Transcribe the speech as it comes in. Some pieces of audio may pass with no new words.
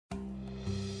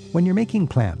When you're making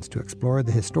plans to explore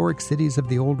the historic cities of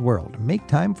the Old World, make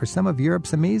time for some of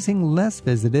Europe's amazing, less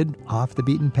visited,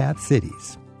 off-the-beaten-path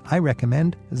cities. I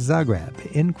recommend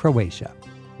Zagreb in Croatia.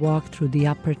 Walk through the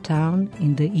upper town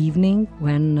in the evening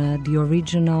when the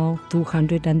original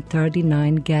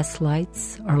 239 gas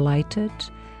lights are lighted.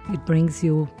 It brings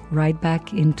you right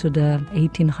back into the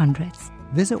 1800s.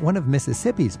 Visit one of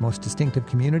Mississippi's most distinctive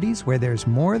communities where there's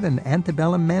more than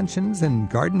antebellum mansions and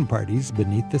garden parties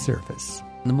beneath the surface.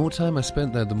 The more time I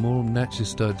spent there, the more Natchez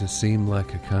started to seem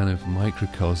like a kind of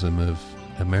microcosm of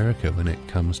America when it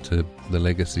comes to the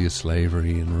legacy of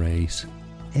slavery and race.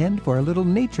 And for a little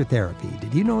nature therapy,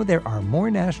 did you know there are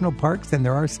more national parks than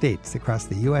there are states across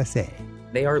the USA?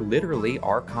 They are literally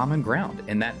our common ground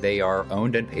in that they are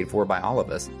owned and paid for by all of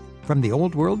us. From the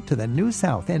Old World to the New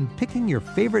South and picking your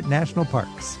favorite national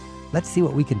parks. Let's see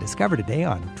what we can discover today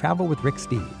on Travel with Rick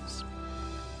Steves.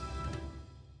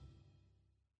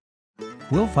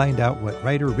 We'll find out what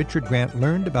writer Richard Grant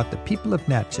learned about the people of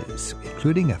Natchez,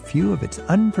 including a few of its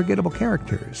unforgettable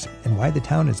characters, and why the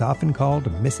town is often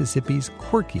called Mississippi's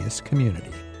quirkiest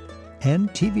community. And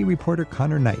TV reporter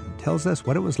Connor Knighton tells us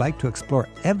what it was like to explore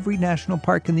every national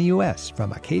park in the U.S.,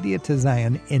 from Acadia to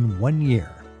Zion, in 1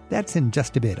 year. That's in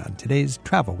just a bit on today's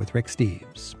Travel with Rick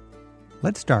Steves.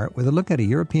 Let's start with a look at a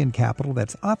European capital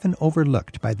that's often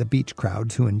overlooked by the beach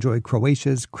crowds who enjoy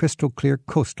Croatia's crystal-clear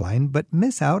coastline but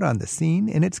miss out on the scene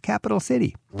in its capital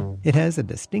city. It has a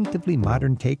distinctively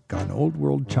modern take on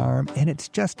old-world charm, and it's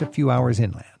just a few hours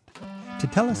inland. To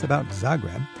tell us about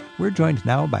Zagreb, we're joined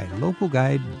now by local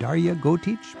guide Darya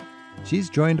Gotic. She's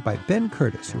joined by Ben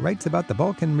Curtis, who writes about the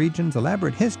Balkan region's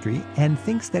elaborate history and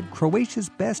thinks that Croatia's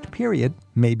best period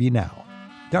may be now.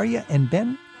 Darya and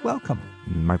Ben, welcome.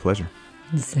 My pleasure.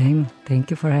 The same. Thank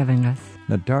you for having us.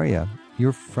 Now, Darya,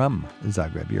 you're from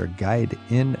Zagreb. You're a guide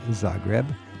in Zagreb.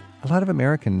 A lot of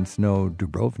Americans know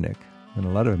Dubrovnik, and a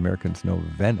lot of Americans know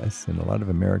Venice, and a lot of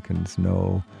Americans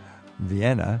know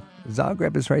Vienna.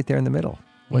 Zagreb is right there in the middle.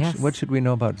 What should we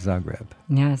know about Zagreb?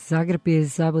 Yes, Zagreb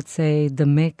is, I would say, the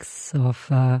mix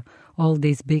of all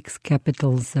these big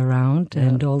capitals around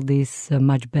and all these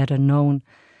much better known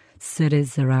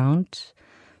cities around.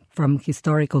 From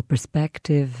historical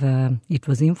perspective, it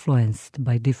was influenced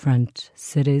by different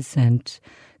cities and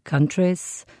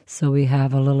countries, so we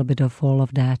have a little bit of all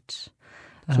of that.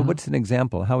 So what's an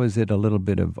example? How is it a little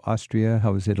bit of Austria?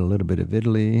 How is it a little bit of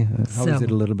Italy? How is it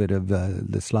a little bit of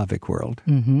the Slavic world?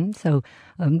 So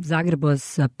Zagreb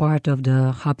was part of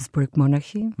the Habsburg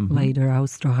monarchy, later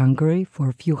Austro-Hungary, for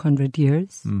a few hundred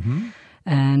years.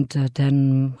 And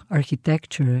then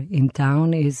architecture in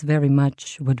town is very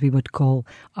much what we would call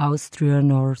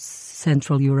Austrian or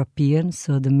Central European,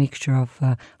 so the mixture of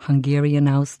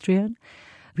Hungarian-Austrian.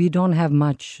 We don't have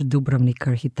much Dubrovnik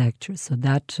architecture, so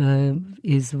that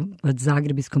is what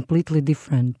Zagreb is completely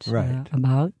different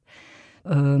about.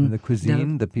 The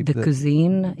cuisine, the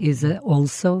cuisine is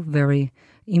also very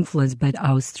influenced by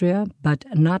Austria, but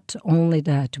not only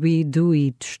that. We do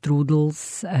eat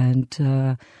strudels and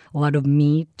a lot of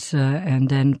meat and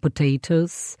then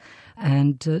potatoes.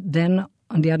 And then,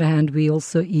 on the other hand, we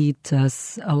also eat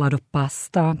a lot of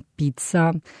pasta,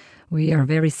 pizza. We are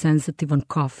very sensitive on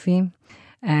coffee.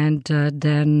 And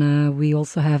then we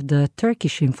also have the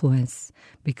Turkish influence,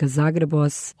 because Zagreb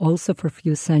was also for a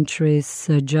few centuries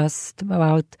just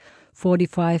about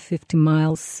 45, 50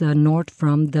 miles north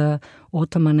from the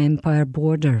Ottoman Empire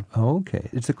border. Oh, okay.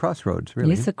 It's a crossroads,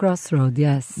 really. It's a crossroad,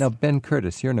 yes. Now, Ben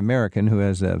Curtis, you're an American who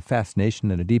has a fascination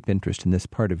and a deep interest in this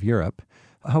part of Europe.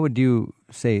 How would you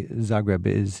say Zagreb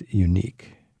is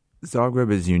unique?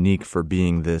 Zagreb is unique for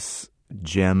being this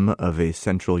gem of a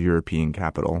Central European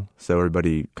capital. So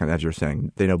everybody, kind of, as you're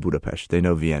saying, they know Budapest, they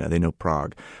know Vienna, they know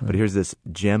Prague. Right. But here's this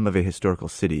gem of a historical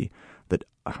city that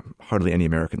hardly any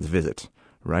Americans visit,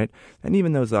 right? And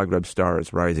even though Zagreb's star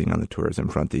is rising on the tourism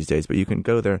front these days, but you can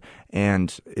go there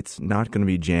and it's not going to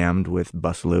be jammed with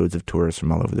busloads of tourists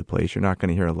from all over the place. You're not going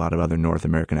to hear a lot of other North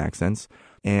American accents.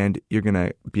 And you're going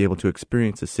to be able to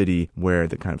experience a city where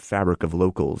the kind of fabric of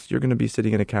locals, you're going to be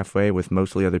sitting in a cafe with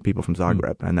mostly other people from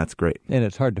Zagreb, and that's great. And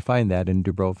it's hard to find that in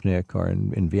Dubrovnik or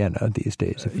in Vienna these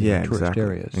days, if you're in tourist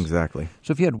areas. Exactly.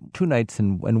 So if you had 2 nights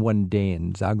and 1 day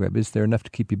in Zagreb, is there enough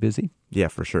to keep you busy? Yeah,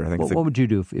 for sure. I think what would you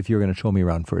do if you were going to show me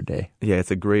around for a day? Yeah,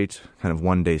 it's a great kind of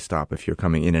 1-day stop if you're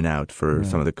coming in and out for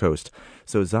some of the coast.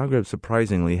 So Zagreb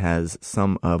surprisingly has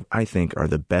some of, I think, are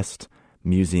the best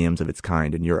museums of its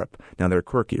kind in Europe. Now, they're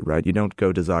quirky, right? You don't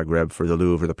go to Zagreb for the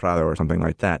Louvre or the Prado or something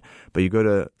like that, but you go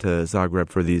to Zagreb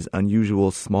for these unusual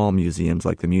small museums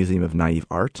like the Museum of Naive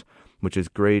Art, which is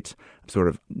great, sort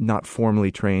of not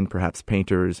formally trained, perhaps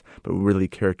painters, but really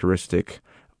characteristic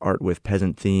art with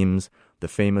peasant themes. The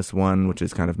famous one, which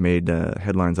has kind of made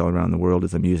headlines all around the world,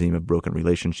 is the Museum of Broken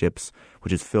Relationships,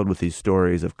 which is filled with these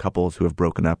stories of couples who have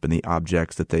broken up and the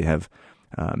objects that they have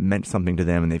meant something to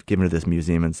them and they've given to this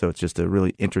museum. And so it's just a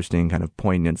really interesting, kind of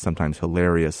poignant, sometimes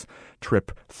hilarious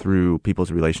trip through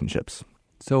people's relationships.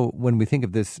 So when we think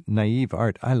of this naive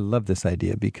art, I love this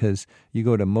idea because you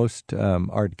go to most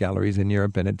art galleries in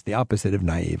Europe and it's the opposite of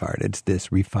naive art. It's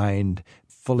this refined,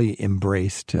 fully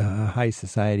embraced high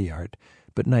society art.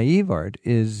 But naive art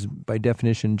is, by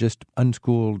definition, just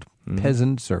unschooled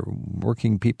peasants or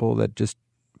working people that just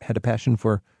had a passion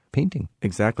for painting.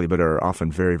 Exactly, but are often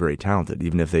very, very talented,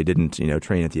 even if they didn't,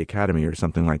 train at the academy or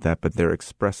something like that. But they're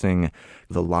expressing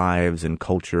the lives and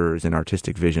cultures and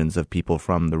artistic visions of people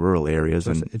from the rural areas.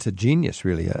 So it's a genius,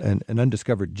 really, an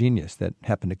undiscovered genius that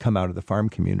happened to come out of the farm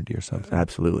community or something.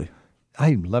 Absolutely.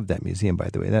 I love that museum, by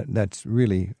the way. That's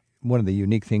really one of the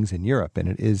unique things in Europe, and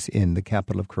it is in the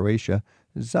capital of Croatia,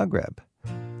 Zagreb.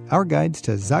 Our guides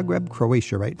to Zagreb,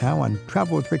 Croatia right now on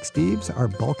Travel with Rick Steves are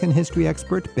Balkan history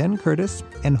expert Ben Curtis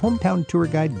and hometown tour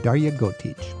guide Darya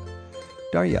Gotic.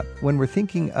 Darya, when we're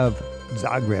thinking of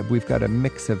Zagreb, we've got a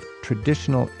mix of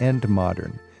traditional and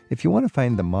modern. If you want to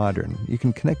find the modern, you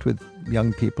can connect with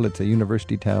young people. It's a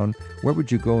university town. Where would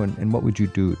you go and what would you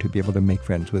do to be able to make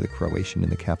friends with a Croatian in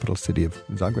the capital city of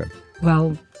Zagreb?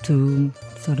 Well, to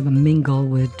sort of mingle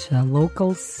with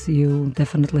locals, you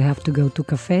definitely have to go to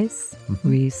cafes. Mm-hmm.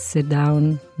 We sit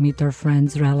down, meet our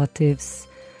friends, relatives,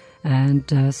 and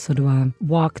sort of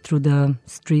walk through the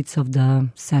streets of the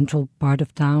central part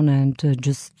of town and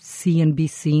just see and be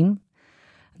seen.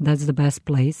 That's the best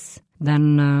place.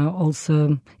 Then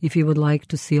also, if you would like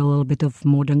to see a little bit of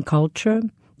modern culture,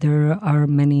 there are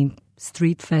many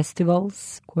street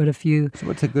festivals, quite a few. So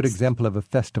what's a good example of a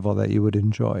festival that you would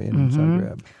enjoy in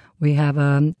Zagreb? We have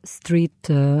a street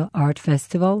art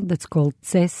festival that's called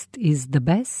Cest is the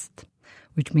Best,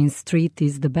 which means street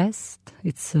is the best.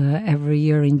 It's every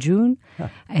year in June,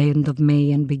 end of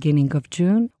May and beginning of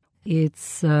June.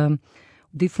 It's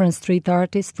different street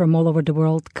artists from all over the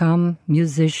world come,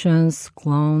 musicians,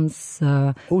 clowns,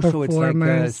 performers. So it's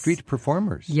like street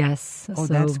performers. Yes. Oh,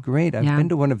 so, that's great. I've been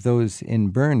to one of those in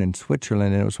Bern in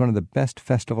Switzerland, and it was one of the best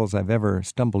festivals I've ever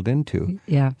stumbled into.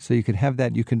 Yeah. So you could have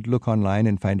that. You could look online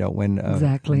and find out when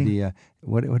exactly.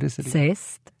 What is it?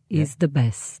 Zest is the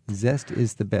best. Zest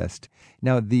is the best.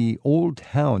 Now, the old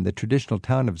town, the traditional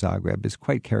town of Zagreb, is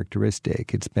quite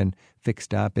characteristic. It's been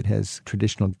fixed up. It has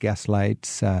traditional gas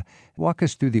lights. Walk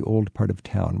us through the old part of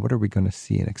town. What are we going to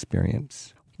see and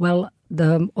experience? Well,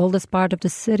 the oldest part of the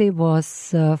city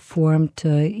was formed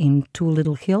in two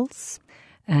little hills,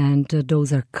 and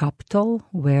those are Kaptol,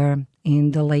 where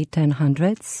in the late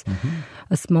 1000s,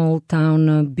 a small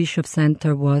town, Bishop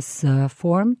Center, was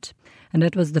formed. And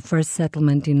that was the first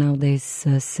settlement in nowadays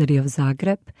city of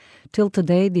Zagreb. Till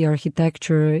today, the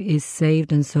architecture is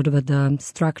saved and sort of the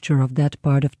structure of that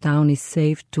part of town is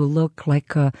saved to look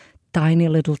like a tiny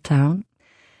little town.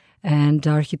 And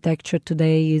architecture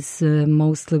today is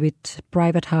mostly with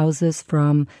private houses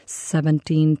from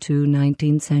 17th to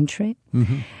 19th century.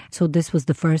 So this was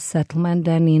the first settlement.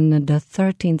 Then in the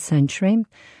 13th century,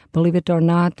 believe it or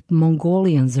not,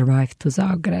 Mongolians arrived to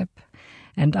Zagreb.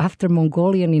 And after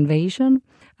Mongolian invasion,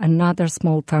 another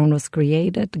small town was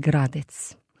created,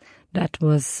 Gradec. That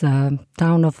was a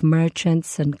town of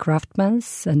merchants and craftsmen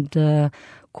and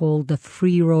called the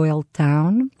Free Royal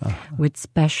Town with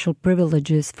special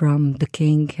privileges from the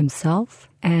king himself.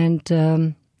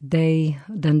 And they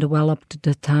then developed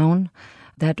the town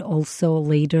that also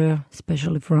later,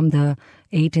 especially from the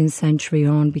 18th century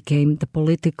on, became the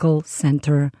political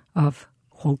center of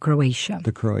whole Croatia.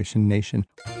 The Croatian nation.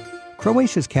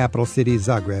 Croatia's capital city,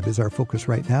 Zagreb, is our focus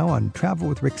right now on Travel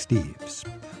with Rick Steves.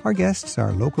 Our guests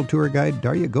are local tour guide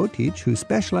Darya Gotic, who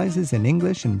specializes in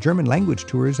English and German language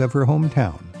tours of her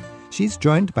hometown. She's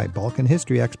joined by Balkan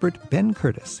history expert Ben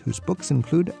Curtis, whose books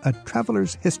include A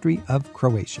Traveler's History of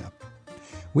Croatia.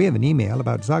 We have an email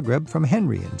about Zagreb from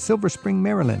Henry in Silver Spring,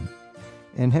 Maryland.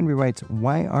 And Henry writes,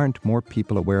 why aren't more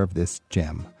people aware of this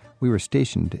gem? We were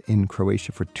stationed in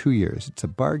Croatia for 2 years. It's a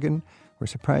bargain. We're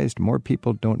surprised more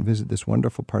people don't visit this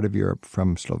wonderful part of Europe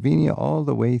from Slovenia all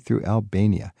the way through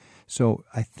Albania. So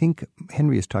I think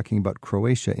Henry is talking about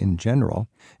Croatia in general.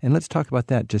 And let's talk about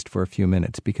that just for a few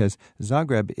minutes, because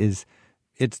Zagreb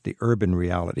it's the urban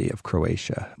reality of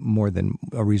Croatia, more than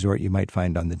a resort you might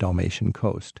find on the Dalmatian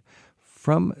coast.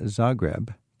 From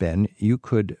Zagreb, Ben, you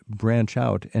could branch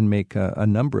out and make a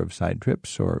number of side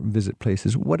trips or visit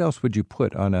places. What else would you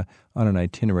put on an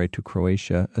itinerary to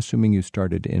Croatia, assuming you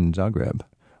started in Zagreb?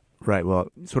 Right. Well,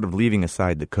 sort of leaving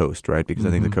aside the coast, right? Because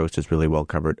I think the coast is really well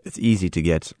covered. It's easy to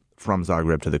get from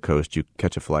Zagreb to the coast, you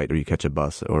catch a flight or you catch a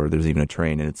bus or there's even a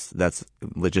train, and that's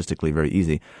logistically very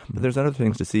easy. But there's other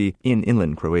things to see in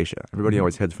inland Croatia. Everybody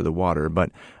always heads for the water,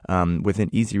 but within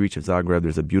easy reach of Zagreb,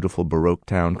 there's a beautiful Baroque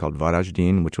town called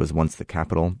Varaždin, which was once the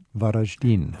capital.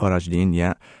 Varaždin,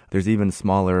 yeah. There's even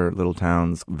smaller little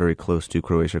towns very close to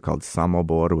Croatia called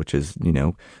Samobor, which is,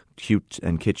 cute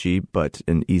and kitschy, but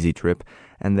an easy trip.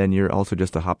 And then you're also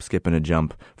just a hop, skip, and a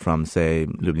jump from, say,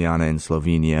 Ljubljana in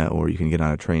Slovenia, or you can get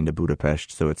on a train to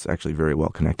Budapest. So it's actually very well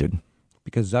connected.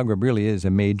 Because Zagreb really is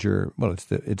a major,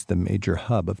 it's the major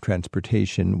hub of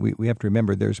transportation. We have to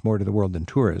remember there's more to the world than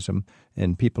tourism,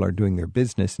 and people are doing their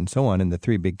business and so on in the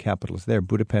three big capitals there,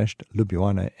 Budapest,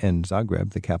 Ljubljana, and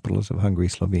Zagreb, the capitals of Hungary,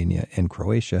 Slovenia, and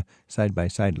Croatia, side by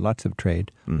side. Lots of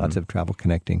trade, lots of travel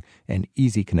connecting, and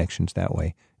easy connections that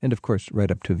way. And, of course,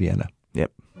 right up to Vienna.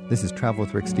 Yep. This is Travel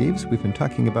with Rick Steves. We've been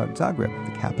talking about Zagreb,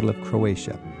 the capital of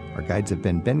Croatia. Our guides have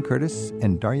been Ben Curtis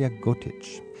and Darya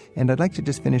Gotic. And I'd like to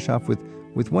just finish off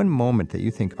with one moment that you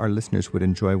think our listeners would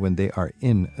enjoy when they are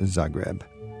in Zagreb.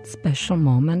 Special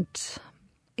moment.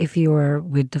 If you are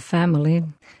with the family,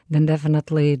 then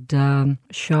definitely the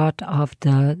shot of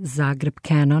the Zagreb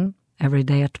Cannon every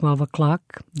day at 12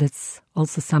 o'clock. That's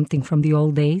also something from the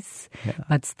old days,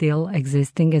 but still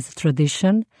existing as a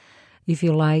tradition. If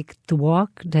you like to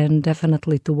walk, then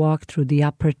definitely to walk through the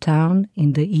upper town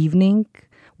in the evening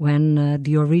when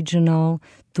the original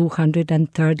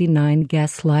 239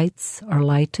 gas lights are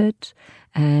lighted,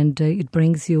 and it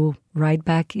brings you right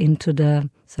back into the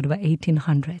sort of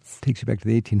 1800s. Takes you back to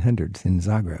the 1800s in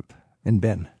Zagreb. And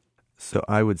Ben? So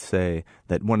I would say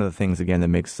that one of the things, again, that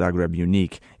makes Zagreb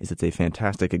unique is it's a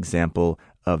fantastic example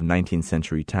of 19th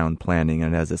century town planning,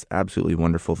 and it has this absolutely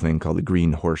wonderful thing called the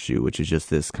Green Horseshoe, which is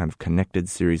just this kind of connected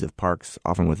series of parks,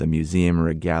 often with a museum or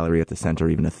a gallery at the center,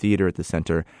 even a theater at the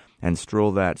center, and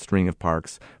stroll that string of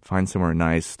parks, find somewhere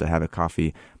nice to have a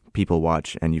coffee, people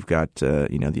watch, and you've got, the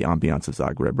ambiance of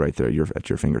Zagreb right there at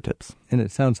your fingertips. And it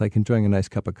sounds like enjoying a nice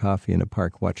cup of coffee in a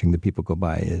park watching the people go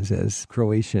by is as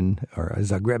Croatian or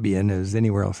as Zagrebian as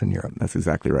anywhere else in Europe. That's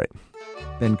exactly right.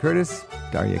 Ben Curtis,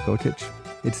 Darya Gotic.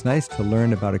 It's nice to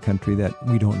learn about a country that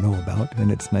we don't know about,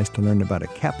 and it's nice to learn about a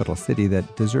capital city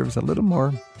that deserves a little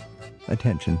more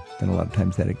attention than a lot of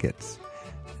times that it gets.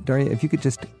 Darya, if you could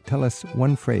just tell us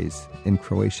one phrase in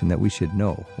Croatian that we should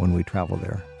know when we travel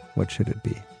there, what should it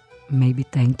be? Maybe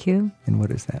thank you. And what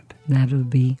is that? That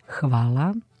would be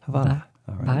hvala. Hvala.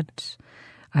 All right. But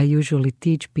I usually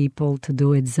teach people to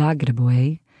do it Zagreb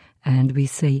way, and we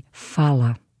say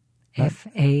fala.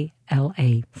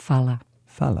 F-A-L-A. Fala.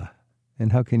 Fala.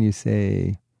 And how can you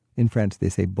say, in France they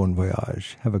say bon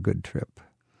voyage, have a good trip?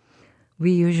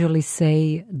 We usually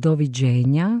say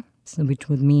doviđenja, which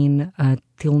would mean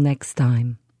till next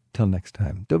time. Till next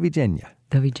time. Doviđenja.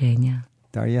 Doviđenja.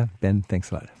 Darya, Ben,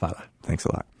 thanks a lot. Fala. Thanks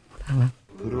a lot. Fala.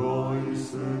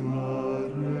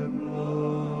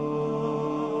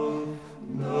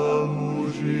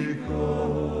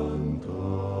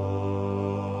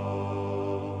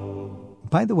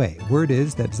 By the way, word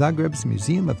is that Zagreb's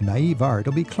Museum of Naive Art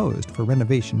will be closed for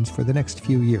renovations for the next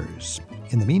few years.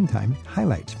 In the meantime,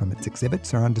 highlights from its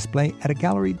exhibits are on display at a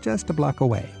gallery just a block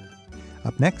away.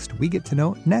 Up next, we get to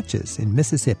know Natchez in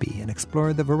Mississippi and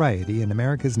explore the variety in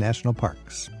America's national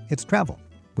parks. It's Travel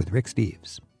with Rick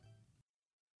Steves.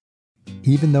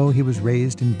 Even though he was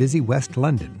raised in busy West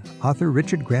London, author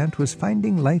Richard Grant was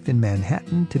finding life in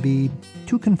Manhattan to be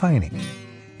too confining.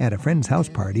 At a friend's house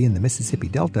party in the Mississippi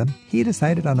Delta, he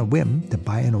decided on a whim to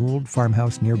buy an old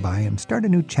farmhouse nearby and start a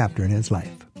new chapter in his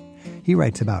life. He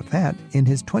writes about that in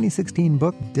his 2016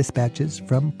 book, Dispatches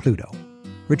from Pluto.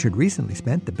 Richard recently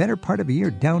spent the better part of a year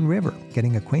downriver,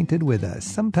 getting acquainted with a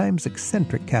sometimes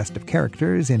eccentric cast of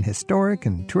characters in historic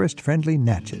and tourist-friendly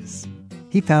Natchez.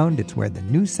 He found it's where the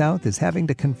New South is having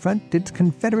to confront its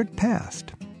Confederate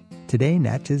past. Today,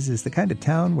 Natchez is the kind of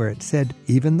town where it's said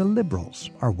even the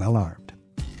liberals are well-armed.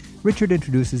 Richard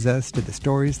introduces us to the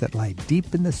stories that lie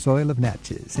deep in the soil of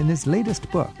Natchez in his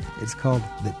latest book. It's called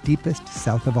The Deepest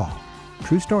South of All.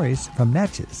 True stories from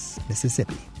Natchez,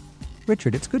 Mississippi.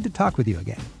 Richard, it's good to talk with you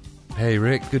again. Hey,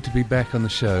 Rick, good to be back on the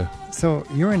show. So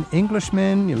you're an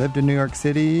Englishman, you lived in New York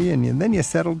City, and then you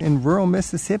settled in rural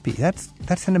Mississippi.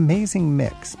 That's an amazing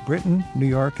mix, Britain, New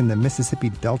York, and the Mississippi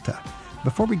Delta.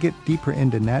 Before we get deeper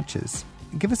into Natchez,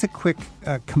 give us a quick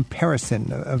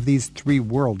comparison of these three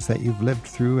worlds that you've lived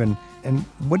through, and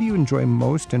what do you enjoy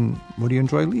most and what do you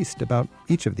enjoy least about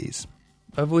each of these?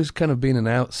 I've always kind of been an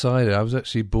outsider. I was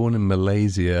actually born in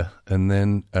Malaysia and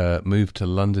then moved to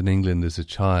London, England as a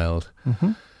child.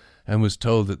 Mm-hmm. and was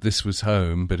told that this was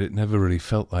home, but it never really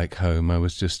felt like home. I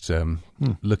was just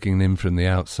looking in from the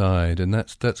outside, and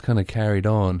that's kind of carried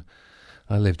on.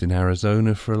 I lived in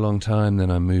Arizona for a long time,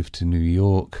 then I moved to New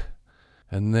York,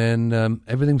 and then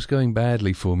everything was going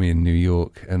badly for me in New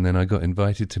York, and then I got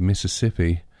invited to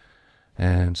Mississippi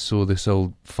and saw this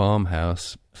old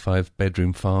farmhouse,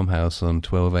 5-bedroom farmhouse on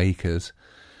 12 acres,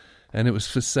 and it was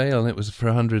for sale, and it was for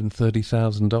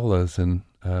 $130,000,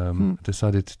 and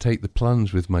decided to take the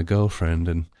plunge with my girlfriend.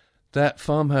 And that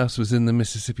farmhouse was in the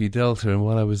Mississippi Delta, and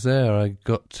while I was there, I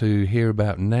got to hear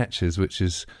about Natchez, which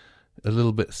is a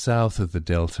little bit south of the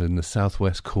Delta, in the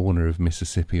southwest corner of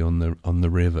Mississippi on the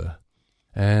river.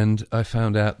 And I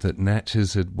found out that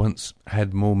Natchez had once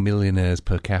had more millionaires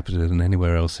per capita than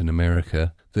anywhere else in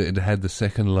America, that it had the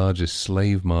second largest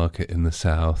slave market in the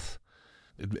South.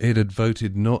 It had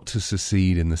voted not to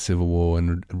secede in the Civil War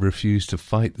and refused to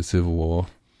fight the Civil War.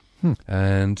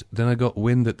 And then I got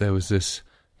wind that there was this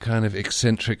kind of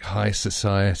eccentric high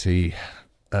society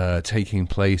taking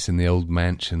place in the old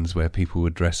mansions where people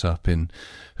would dress up in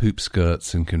hoop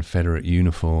skirts and Confederate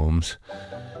uniforms,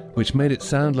 which made it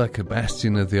sound like a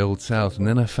bastion of the Old South. And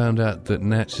then I found out that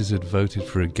Natchez had voted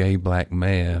for a gay black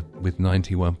mayor with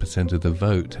 91% of the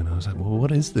vote. And I was like, well,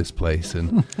 what is this place?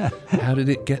 And how did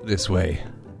it get this way?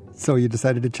 So you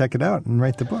decided to check it out and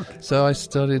write the book. So I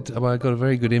I got a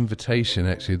very good invitation,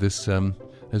 actually. There's a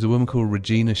woman called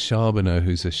Regina Charbonneau,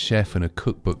 who's a chef and a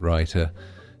cookbook writer.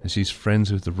 And she's friends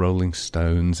with the Rolling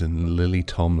Stones and Lily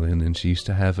Tomlin. And she used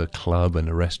to have a club and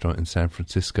a restaurant in San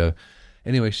Francisco.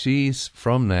 Anyway, she's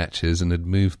from Natchez and had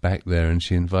moved back there, and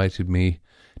she invited me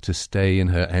to stay in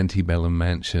her antebellum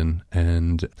mansion,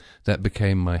 and that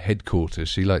became my headquarters.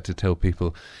 She liked to tell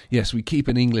people, yes, we keep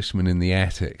an Englishman in the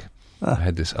attic. I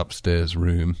had this upstairs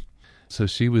room. So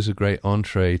she was a great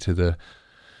entree to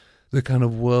the kind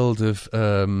of world of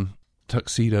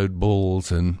tuxedoed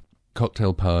balls and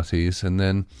cocktail parties. And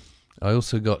then I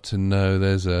also got to know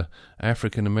there's a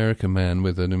African-American man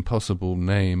with an impossible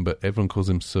name, but everyone calls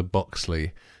him Sir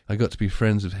Boxley. I got to be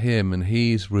friends with him, and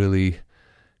he's really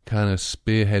kind of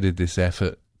spearheaded this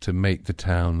effort to make the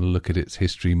town look at its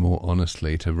history more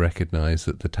honestly, to recognize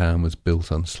that the town was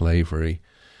built on slavery,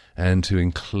 and to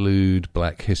include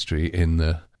black history in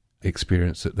the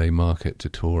experience that they market to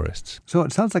tourists. So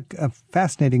it sounds like a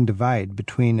fascinating divide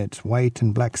between its white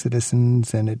and black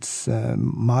citizens and its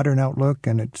modern outlook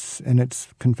and its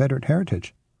Confederate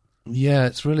heritage. Yeah,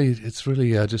 it's really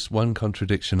just one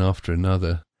contradiction after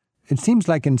another. It seems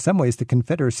like in some ways the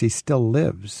Confederacy still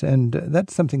lives, and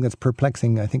that's something that's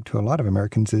perplexing, I think, to a lot of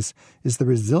Americans is the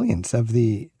resilience of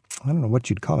the, I don't know what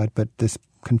you'd call it, but this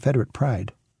Confederate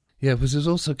pride. Yeah, because there's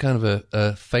also kind of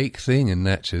a fake thing in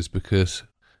Natchez, because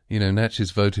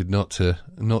Natchez voted not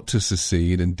to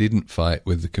secede and didn't fight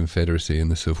with the Confederacy in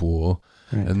the Civil War.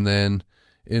 Right. And then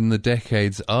in the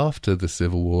decades after the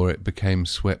Civil War, it became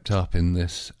swept up in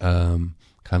this kind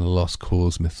of lost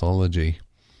cause mythology,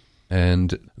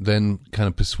 and then kind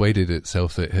of persuaded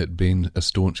itself that it had been a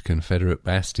staunch Confederate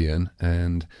bastion.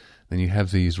 And then you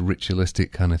have these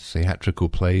ritualistic kind of theatrical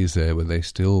plays there where they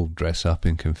still dress up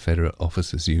in Confederate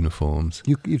officers' uniforms.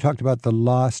 You talked about the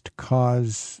lost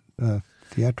cause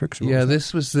theatrics? Yeah,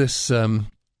 this was the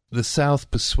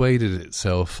South persuaded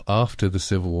itself after the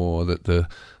Civil War that the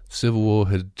Civil War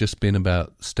had just been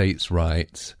about states'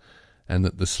 rights, and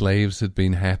that the slaves had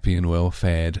been happy and well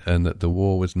fed, and that the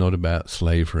war was not about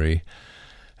slavery.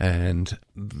 And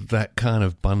that kind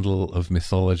of bundle of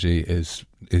mythology is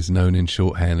known in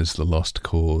shorthand as the lost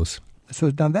cause. So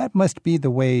now that must be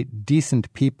the way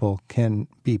decent people can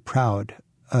be proud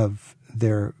of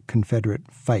their Confederate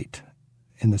fight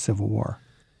in the Civil War.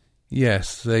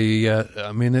 Yes,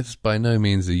 it's by no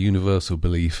means a universal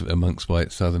belief amongst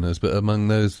white Southerners, but among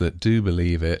those that do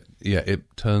believe it, it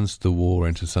turns the war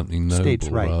into something noble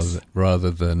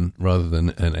rather than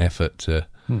an effort to.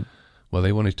 Well,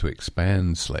 they wanted to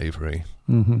expand slavery.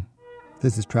 Mm-hmm.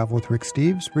 This is Travel with Rick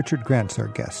Steves. Richard Grant's our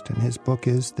guest, and his book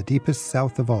is The Deepest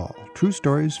South of All, True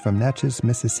Stories from Natchez,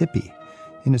 Mississippi.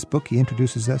 In his book, he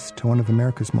introduces us to one of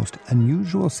America's most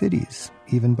unusual cities,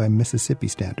 even by Mississippi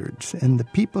standards, and the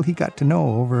people he got to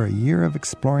know over a year of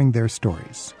exploring their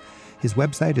stories. His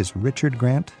website is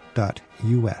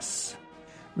richardgrant.us.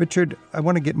 Richard, I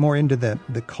want to get more into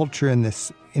the culture and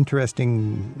this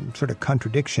interesting sort of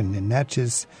contradiction in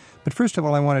Natchez. But first of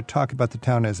all, I want to talk about the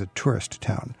town as a tourist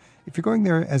town. If you're going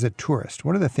there as a tourist,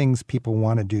 what are the things people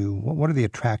want to do? What are the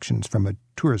attractions from a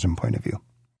tourism point of view?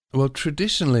 Well,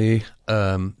 traditionally,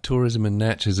 tourism in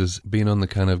Natchez has been on the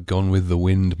kind of gone with the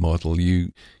wind model.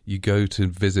 You go to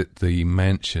visit the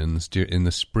mansions. In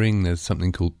the spring, there's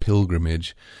something called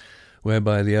pilgrimage,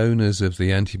 whereby the owners of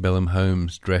the antebellum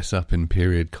homes dress up in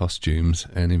period costumes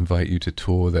and invite you to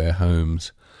tour their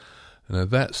homes. Now,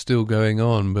 that's still going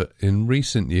on, but in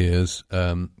recent years,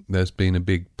 there's been a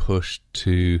big push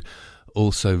to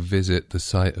also visit the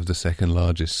site of the second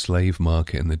largest slave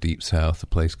market in the Deep South, a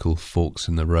place called Forks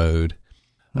in the Road,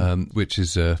 which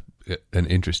is an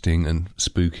interesting and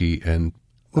spooky and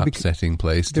upsetting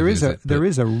place to visit. There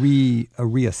is a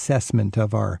reassessment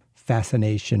of our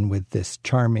fascination with this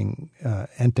charming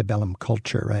antebellum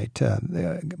culture, right?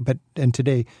 But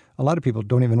today, a lot of people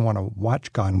don't even want to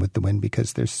watch Gone with the Wind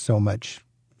because there's so much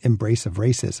embrace of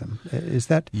racism. Is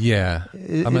that? Yeah.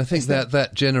 I think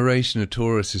that generation of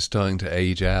tourists is starting to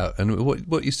age out. And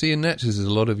what you see in Natchez is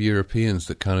a lot of Europeans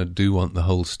that kind of do want the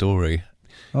whole story.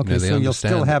 Okay, so you'll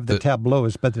still have the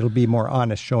tableaus, but it'll be more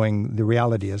honest, showing the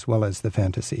reality as well as the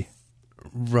fantasy.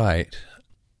 Right.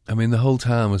 I mean, the whole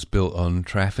town was built on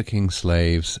trafficking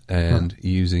slaves and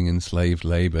using enslaved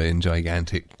labor in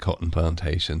gigantic cotton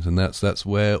plantations, and that's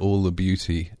where all the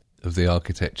beauty of the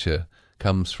architecture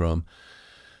comes from.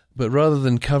 But rather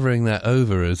than covering that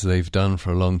over as they've done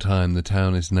for a long time, the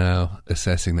town is now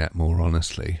assessing that more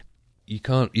honestly. You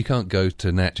can't go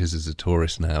to Natchez as a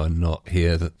tourist now and not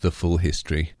hear the full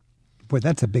history. Boy,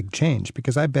 that's a big change,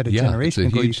 because I bet a generation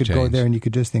ago you could go there and you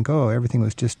could just think, oh, everything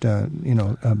was just a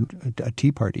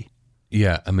tea party.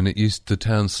 Yeah, I mean, the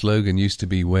town's slogan used to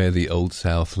be "Where the Old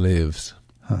South Lives."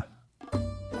 Huh.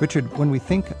 Richard, when we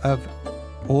think of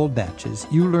old Natchez,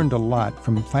 you learned a lot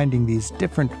from finding these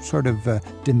different sort of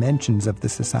dimensions of the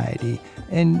society,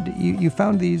 and you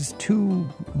found these two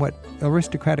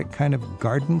aristocratic kind of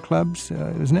garden clubs.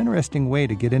 It was an interesting way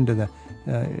to get into the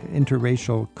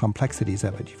interracial complexities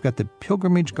of it. You've got the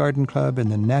Pilgrimage Garden Club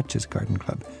and the Natchez Garden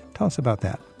Club. Tell us about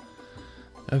that.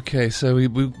 Okay, so we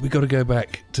got to go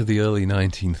back to the early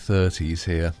 1930s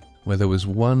here, where there was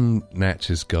one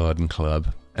Natchez Garden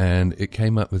Club, and it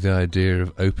came up with the idea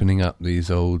of opening up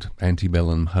these old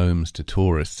antebellum homes to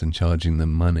tourists and charging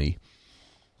them money.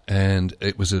 And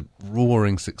it was a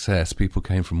roaring success. People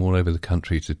came from all over the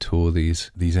country to tour these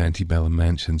antebellum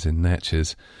mansions in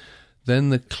Natchez. Then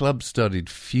the club started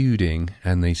feuding,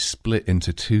 and they split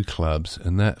into two clubs,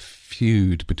 and that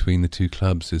feud between the two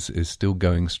clubs is still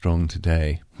going strong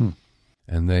today.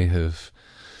 And they have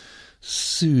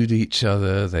sued each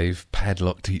other, they've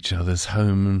padlocked each other's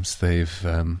homes, they've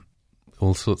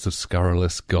all sorts of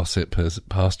scurrilous gossip has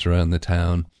passed around the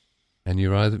town, and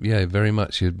you're either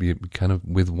you'd be kind of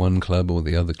with one club or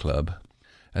the other club,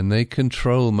 and they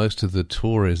control most of the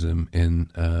tourism in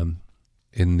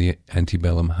the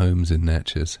antebellum homes in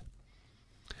Natchez.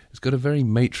 It's got a very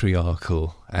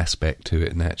matriarchal aspect to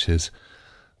it, Natchez.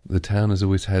 The town has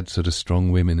always had sort of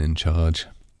strong women in charge.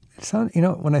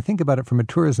 When I think about it from a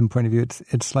tourism point of view,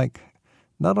 it's like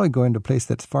not only going to a place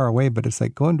that's far away, but it's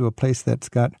like going to a place that's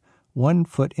got one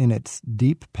foot in its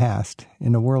deep past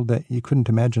in a world that you couldn't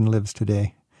imagine lives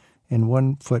today, and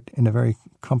one foot in a very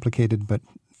complicated but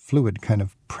fluid kind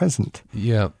of present.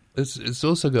 Yeah, it's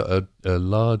also got a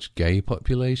large gay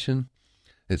population.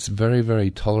 It's very,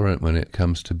 very tolerant when it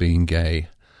comes to being gay,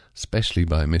 especially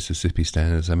by Mississippi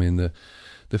standards. I mean,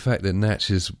 the fact that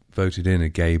Natchez voted in a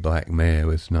gay black mayor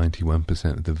with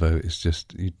 91% of the vote is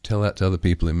just, you tell that to other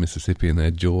people in Mississippi and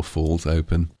their jaw falls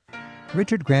open.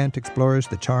 Richard Grant explores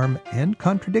the charm and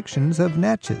contradictions of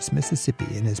Natchez, Mississippi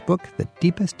in his book, The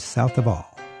Deepest South of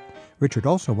All. Richard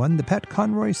also won the Pat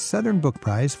Conroy Southern Book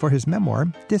Prize for his memoir,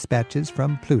 Dispatches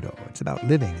from Pluto. It's about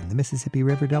living in the Mississippi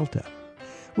River Delta.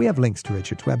 We have links to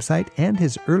Richard's website and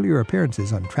his earlier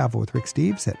appearances on Travel with Rick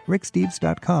Steves at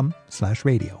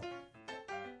ricksteves.com/radio.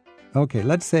 Okay,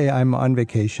 let's say I'm on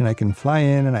vacation. I can fly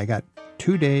in and I got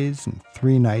 2 days and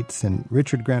 3 nights, and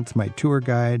Richard Grant's my tour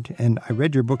guide, and I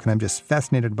read your book and I'm just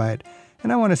fascinated by it.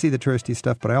 And I want to see the touristy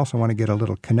stuff, but I also want to get a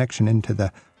little connection into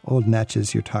the old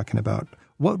Natchez you're talking about.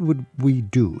 What would we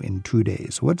do in 2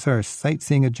 days? What's our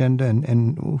sightseeing agenda,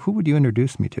 and who would you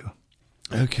introduce me to?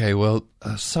 Okay, well,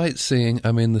 sightseeing,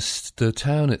 I mean, the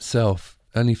town itself,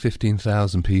 only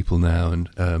 15,000 people now, and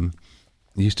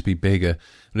it used to be bigger,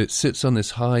 but it sits on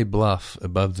this high bluff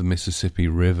above the Mississippi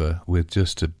River with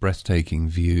just a breathtaking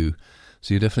view.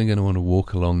 So you're definitely going to want to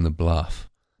walk along the bluff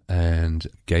and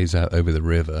gaze out over the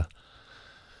river.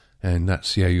 And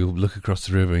that's, you'll look across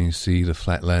the river and you see the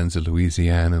flatlands of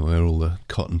Louisiana where all the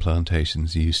cotton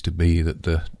plantations used to be that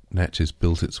the Natchez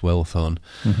built its wealth on.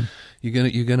 Mm-hmm.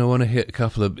 You're going to want to hit a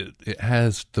couple of... It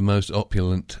has the most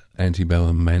opulent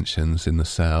antebellum mansions in the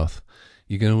South.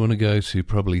 You're going to want to go to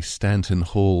probably Stanton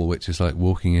Hall, which is like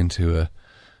walking into a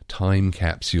time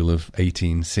capsule of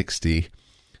 1860.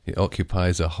 It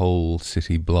occupies a whole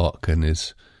city block and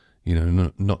is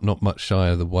not much shy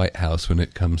of the White House when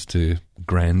it comes to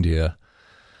grandeur.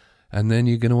 And then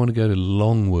you're going to want to go to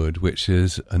Longwood, which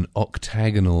is an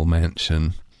octagonal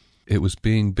mansion. It was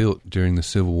being built during the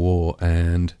Civil War,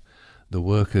 and the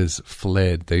workers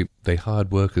fled. They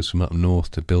hired workers from up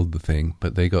north to build the thing,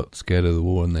 but they got scared of the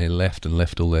war and they left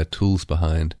all their tools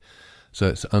behind. So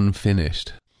it's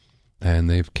unfinished, and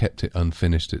they've kept it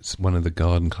unfinished. It's one of the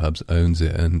garden clubs owns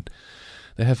it, and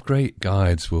they have great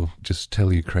guides who will just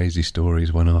tell you crazy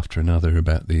stories one after another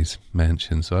about these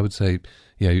mansions. So I would say,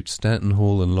 Stanton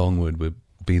Hall and Longwood would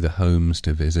be the homes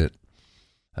to visit.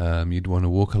 You'd want to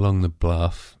walk along the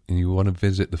bluff, and you want to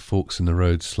visit the Forks in the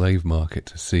Road slave market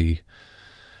to see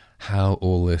how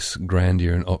all this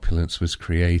grandeur and opulence was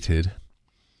created.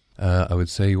 I would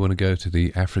say you want to go to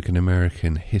the African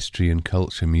American History and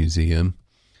Culture Museum.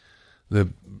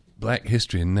 The black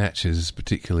history in Natchez is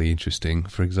particularly interesting.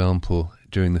 For example,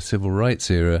 during the Civil Rights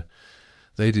era,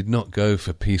 they did not go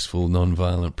for peaceful,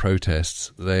 non-violent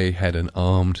protests. They had an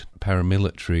armed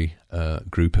paramilitary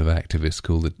group of activists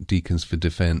called the Deacons for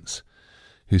Defense,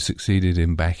 who succeeded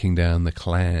in backing down the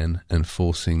Klan and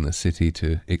forcing the city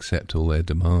to accept all their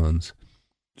demands.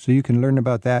 So you can learn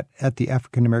about that at the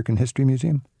African American History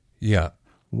Museum? Yeah.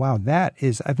 Wow,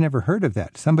 I've never heard of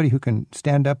that. Somebody who can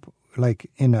stand up like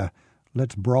in a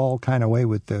let's brawl kind of way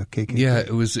with the KKK. Yeah,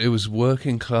 it was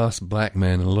working class black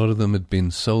men. A lot of them had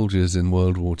been soldiers in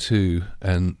World War II,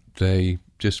 and they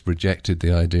just rejected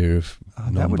the idea of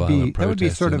nonviolent protest. That would be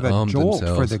sort of a jolt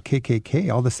for the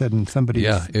KKK. All of a sudden,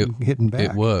 somebody's hitting back.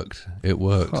 It worked.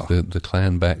 Oh. The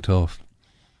Klan backed off.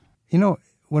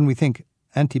 When we think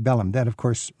antebellum, that of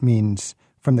course means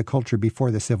from the culture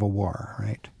before the Civil War,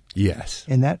 right? Yes.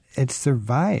 And that it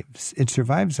survives. It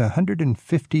survives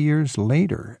 150 years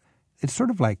later. It's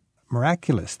sort of like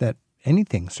miraculous that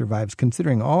anything survives,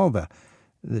 considering all the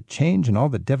change and all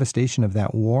the devastation of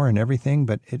that war and everything.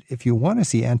 But if you want to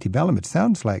see antebellum, it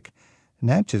sounds like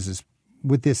Natchez is,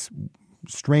 with this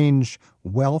strange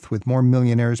wealth, with more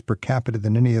millionaires per capita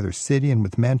than any other city, and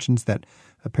with mansions that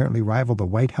apparently rival the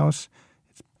White House.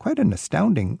 It's quite an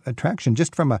astounding attraction,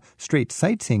 just from a straight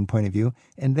sightseeing point of view.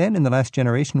 And then in the last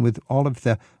generation, with all of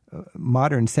the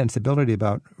modern sensibility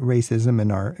about racism and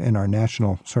our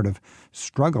national sort of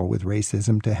struggle with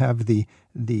racism, to have the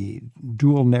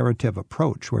dual narrative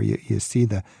approach where you see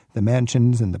the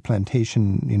mansions and the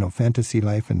plantation, fantasy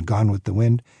life and Gone with the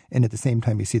Wind, and at the same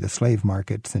time you see the slave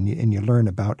markets and you learn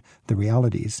about the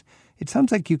realities. It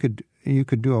sounds like you could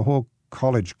do a whole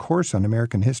college course on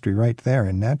American history right there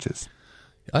in Natchez.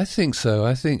 I think so.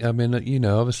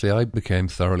 Obviously I became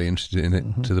thoroughly interested in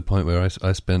it to the point where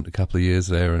I spent a couple of years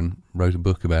there and wrote a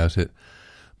book about it.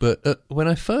 But when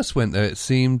I first went there, it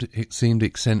seemed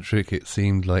eccentric. It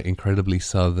seemed like incredibly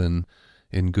southern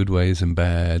in good ways and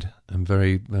bad.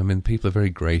 And people are very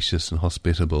gracious and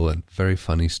hospitable and very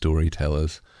funny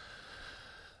storytellers.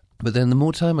 But then the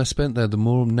more time I spent there, the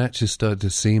more Natchez started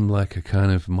to seem like a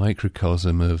kind of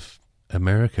microcosm of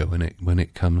America when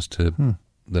it comes to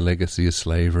the legacy of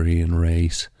slavery and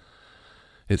race.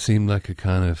 It seemed like a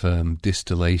kind of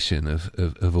distillation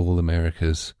of all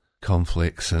America's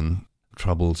conflicts and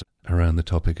troubles around the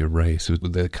topic of race.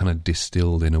 They're kind of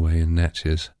distilled in a way in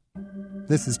Natchez.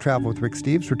 This is Travel with Rick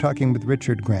Steves. We're talking with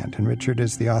Richard Grant, and Richard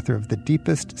is the author of The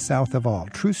Deepest South of All,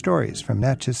 True Stories from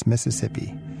Natchez,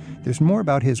 Mississippi. There's more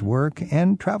about his work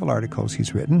and travel articles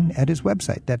he's written at his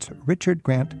website. That's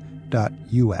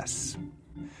richardgrant.us.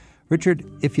 Richard,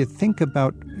 if you think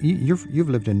about, you've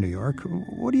lived in New York,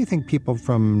 what do you think people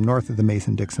from north of the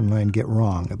Mason-Dixon line get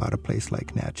wrong about a place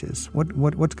like Natchez?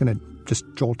 What's going to just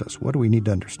jolt us? What do we need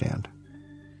to understand?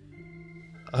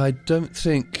 I don't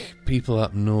think people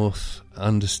up north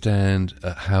understand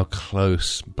how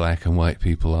close black and white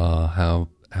people are, how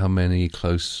many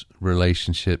close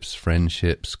relationships,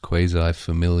 friendships,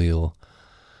 quasi-familial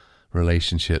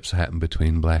relationships happen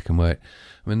between black and white.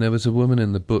 I mean, there was a woman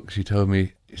in the book, she told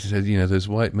me, she said, there's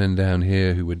white men down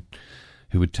here who would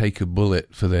take a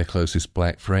bullet for their closest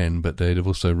black friend, but they'd have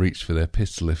also reached for their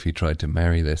pistol if he tried to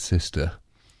marry their sister.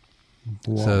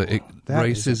 Whoa, so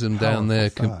racism down there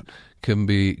can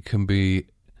be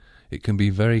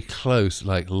very close.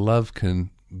 Like love can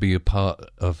be a part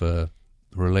of a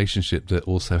relationship that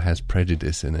also has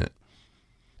prejudice in it.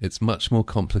 It's much more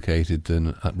complicated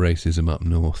than racism up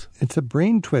north. It's a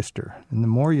brain twister, and the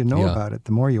more you know about it,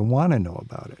 the more you want to know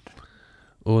about it.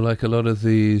 Or like a lot of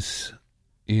these,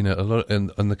 and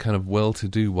the kind of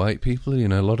well-to-do white people, a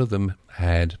lot of them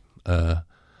had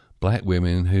black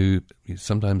women who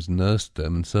sometimes nursed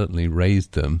them and certainly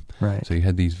raised them. Right. So you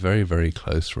had these very, very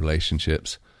close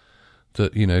relationships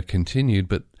that, continued.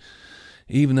 But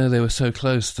even though they were so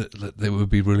close that it would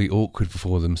be really awkward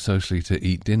for them socially to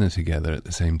eat dinner together at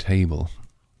the same table.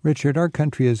 Richard, our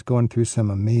country is going through some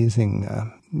amazing,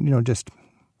 just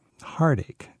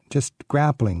heartache, just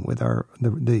grappling with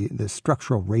the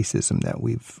structural racism that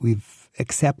we've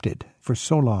accepted for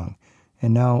so long.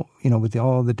 And now, with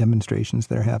all the demonstrations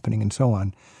that are happening and so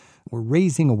on, we're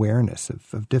raising awareness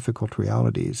of difficult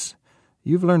realities.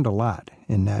 You've learned a lot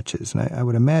in Natchez, and I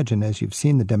would imagine as you've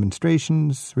seen the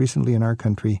demonstrations recently in our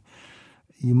country,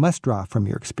 you must draw from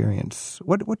your experience.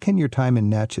 What can your time in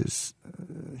Natchez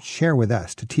share with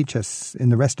us to teach us in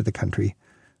the rest of the country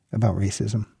about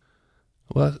racism?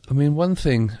 Well, I mean, one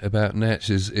thing about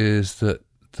Natchez is that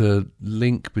the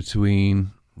link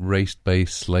between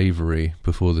race-based slavery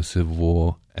before the Civil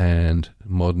War and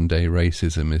modern-day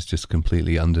racism is just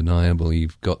completely undeniable.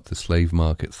 You've got the slave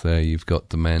markets there, you've got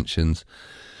the mansions.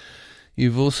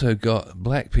 You've also got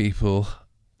black people,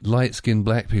 light-skinned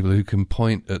black people who can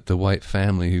point at the white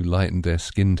family who lightened their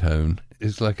skin tone.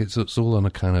 It's like it's all on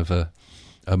a kind of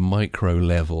a micro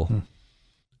level.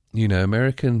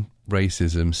 American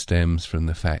racism stems from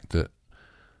the fact that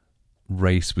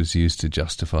race was used to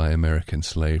justify American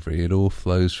slavery. It all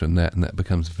flows from that, and that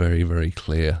becomes very, very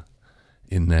clear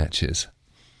in Natchez.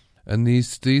 And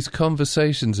these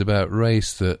conversations about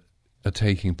race that are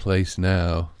taking place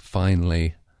now,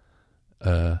 finally,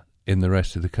 in the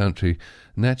rest of the country,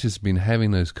 Natchez has been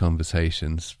having those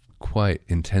conversations quite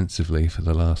intensively for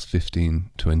the last 15,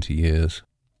 20 years.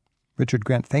 Richard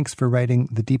Grant, thanks for writing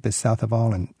The Deepest South of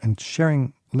All and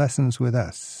sharing lessons with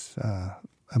us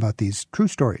about these true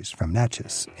stories from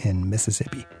Natchez in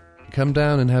Mississippi. Come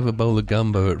down and have a bowl of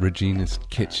gumbo at Regina's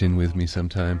kitchen with me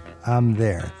sometime. I'm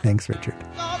there. Thanks, Richard.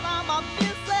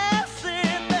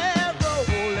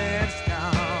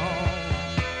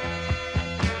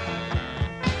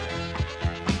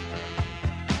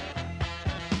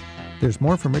 There's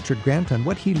more from Richard Grant on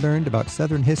what he learned about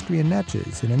Southern history in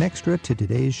Natchez in an extra to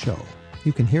today's show.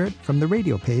 You can hear it from the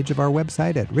radio page of our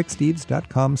website at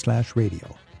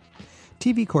ricksteves.com/radio.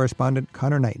 TV correspondent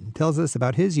Connor Knighton tells us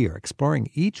about his year exploring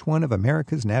each one of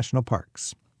America's national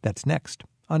parks. That's next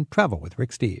on Travel with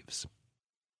Rick Steves.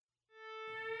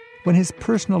 When his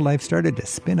personal life started to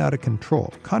spin out of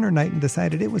control, Connor Knighton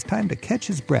decided it was time to catch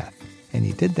his breath, and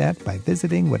he did that by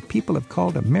visiting what people have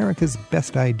called America's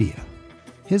best idea.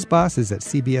 His bosses at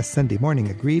CBS Sunday Morning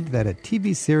agreed that a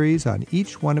TV series on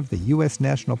each one of the U.S.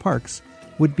 national parks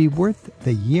would be worth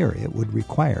the year it would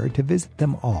require to visit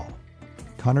them all.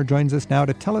 Connor joins us now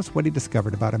to tell us what he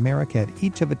discovered about America at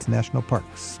each of its national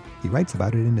parks. He writes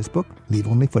about it in his book, Leave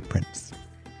Only Footprints.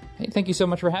 Hey, thank you so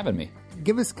much for having me.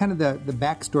 Give us kind of the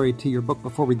backstory to your book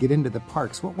before we get into the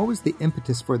parks. What was the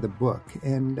impetus for the book,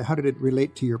 and how did it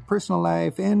relate to your personal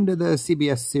life and to the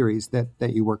CBS series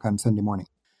that you work on Sunday morning?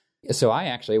 So I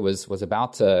actually was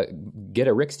about to get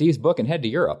a Rick Steves book and head to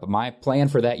Europe. My plan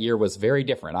for that year was very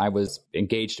different. I was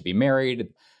engaged to be married.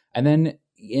 And then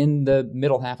in the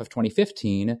middle half of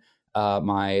 2015,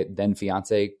 my then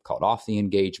fiance called off the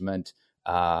engagement.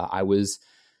 I was,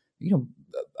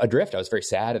 adrift. I was very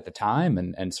sad at the time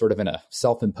and sort of in a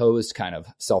self-imposed kind of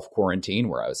self-quarantine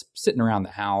where I was sitting around the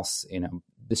house.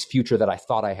 This future that I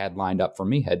thought I had lined up for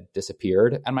me had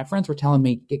disappeared. And my friends were telling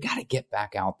me, you got to get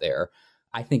back out there.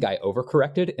 I think I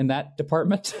overcorrected in that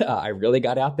department. I really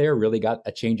got out there, really got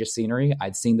a change of scenery.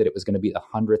 I'd seen that it was going to be the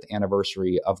 100th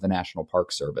anniversary of the National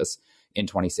Park Service in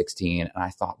 2016. And I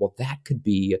thought, well, that could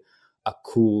be a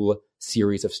cool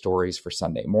series of stories for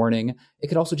Sunday morning. It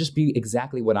could also just be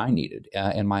exactly what I needed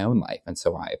in my own life. And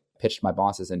so I pitched my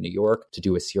bosses in New York to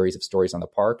do a series of stories on the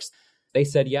parks. They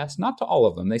said yes, not to all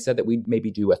of them. They said that we'd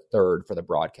maybe do a third for the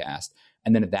broadcast.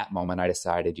 And then at that moment, I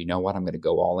decided, you know what, I'm going to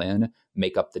go all in,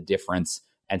 make up the difference,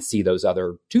 and see those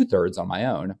other 2/3 on my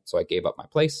own. So I gave up my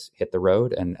place, hit the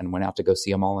road, and went out to go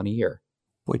see them all in a year.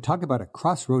 Boy, talk about a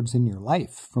crossroads in your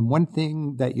life, from one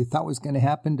thing that you thought was going to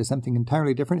happen to something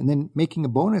entirely different, and then making a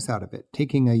bonus out of it,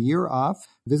 taking a year off,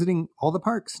 visiting all the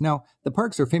parks. Now, the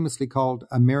parks are famously called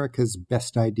America's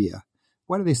best idea.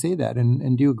 Why do they say that?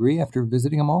 And do you agree after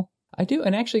visiting them all? I do.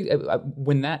 And actually,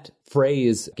 when that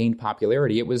phrase gained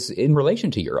popularity, it was in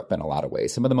relation to Europe in a lot of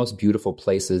ways. Some of the most beautiful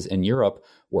places in Europe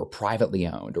were privately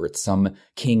owned, or it's some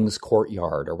king's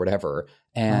courtyard or whatever.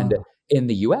 And in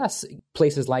the U.S.,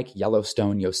 places like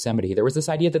Yellowstone, Yosemite, there was this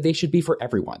idea that they should be for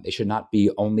everyone. They should not be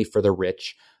only for the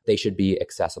rich. They should be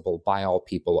accessible by all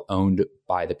people, owned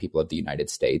by the people of the United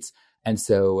States. And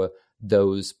so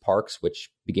those parks,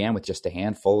 which began with just a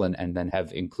handful and then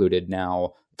have included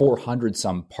now 400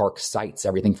 some park sites,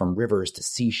 everything from rivers to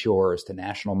seashores to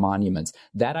national monuments.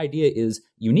 That idea is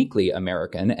uniquely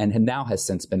American and now has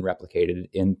since been replicated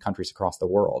in countries across the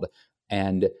world.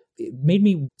 And it made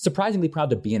me surprisingly proud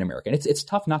to be an American. It's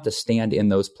tough not to stand in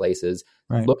those places,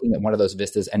 right, looking at one of those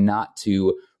vistas and not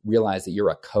to realize that you're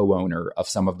a co-owner of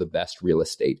some of the best real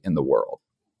estate in the world.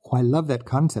 Oh, I love that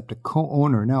concept, a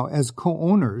co-owner. Now, as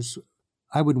co-owners,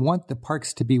 I would want the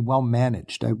parks to be well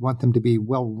managed. I want them to be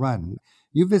well run.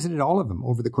 You visited all of them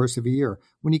over the course of a year.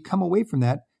 When you come away from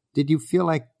that, did you feel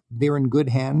like they're in good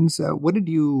hands? What did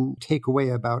you take away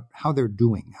about how they're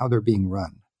doing, how they're being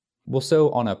run? Well, so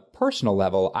on a personal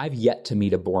level, I've yet to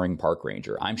meet a boring park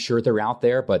ranger. I'm sure they're out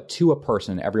there, but to a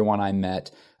person, everyone I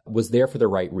met was there for the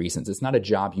right reasons. It's not a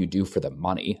job you do for the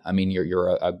money. I mean, you're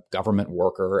a government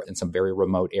worker in some very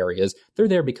remote areas. They're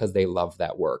there because they love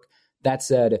that work. That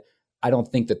said, I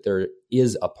don't think that there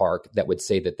is a park that would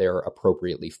say that they're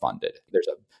appropriately funded. There's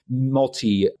a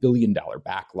multi-billion-dollar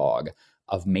backlog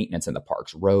of maintenance in the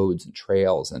parks, roads and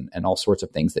trails and all sorts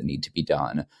of things that need to be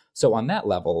done. So on that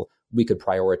level, we could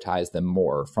prioritize them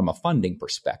more from a funding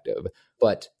perspective.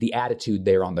 But the attitude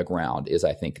there on the ground is,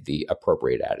 I think, the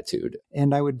appropriate attitude.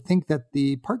 And I would think that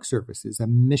the Park Service is a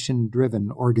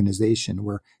mission-driven organization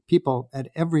where people at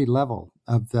every level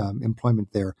of employment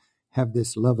there have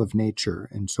this love of nature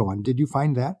and so on. Did you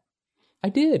find that? I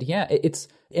did, yeah. It's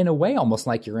in a way almost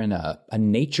like you're in a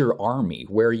nature army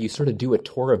where you sort of do a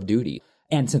tour of duty.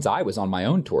 And since I was on my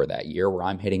own tour that year where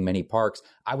I'm hitting many parks,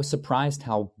 I was surprised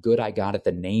how good I got at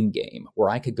the name game, where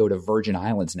I could go to Virgin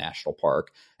Islands National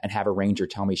Park and have a ranger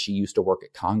tell me she used to work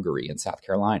at Congaree in South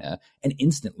Carolina. And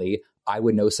instantly I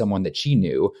would know someone that she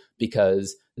knew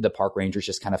because the park rangers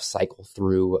just kind of cycle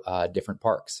through different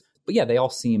parks. But yeah, they all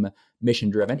seem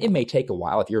mission driven. It may take a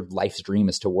while. If your life's dream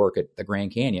is to work at the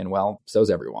Grand Canyon, well,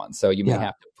 so's everyone. So you may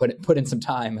have to put in some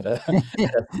time at a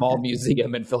small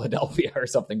museum in Philadelphia or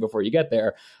something before you get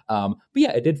there. But yeah,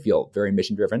 it did feel very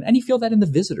mission driven. And you feel that in the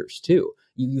visitors too.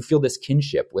 You feel this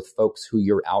kinship with folks who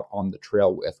you're out on the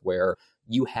trail with, where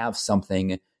you have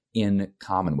something in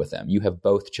common with them. You have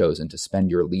both chosen to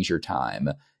spend your leisure time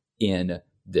in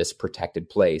this protected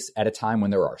place at a time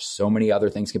when there are so many other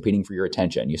things competing for your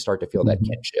attention. You start to feel that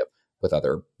kinship with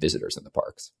other visitors in the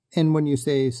parks. And when you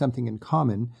say something in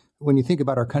common, when you think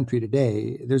about our country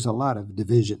today, there's a lot of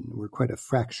division. We're quite a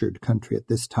fractured country at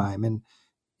this time. And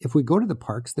if we go to the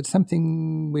parks, that's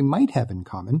something we might have in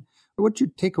common. What's your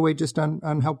takeaway just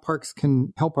on how parks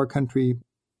can help our country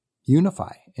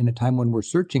unify in a time when we're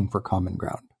searching for common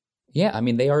ground? Yeah, I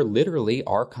mean, they are literally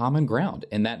our common ground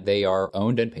in that they are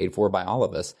owned and paid for by all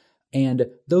of us. And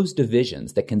those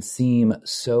divisions that can seem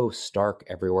so stark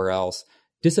everywhere else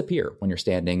disappear when you're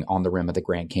standing on the rim of the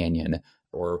Grand Canyon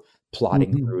or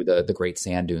plodding through the great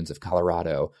sand dunes of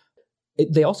Colorado.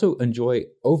 They also enjoy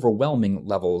overwhelming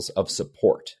levels of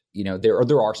support. You know,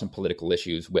 there are some political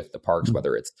issues with the parks,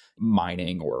 whether it's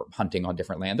mining or hunting on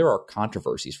different land. There are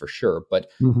controversies for sure, but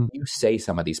you say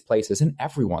some of these places and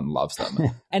everyone loves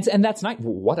them. and that's not,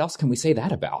 what else can we say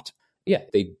that about? Yeah,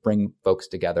 they bring folks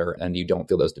together and you don't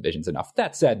feel those divisions enough.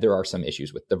 That said, there are some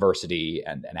issues with diversity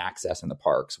and access in the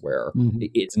parks where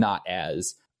it's not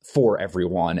as for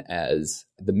everyone as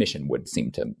the mission would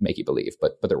seem to make you believe,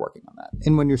 but they're working on that.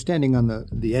 And when you're standing on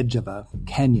the edge of a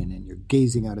canyon and you're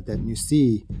gazing out at that and you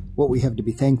see what we have to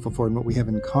be thankful for and what we have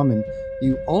in common,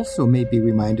 you also may be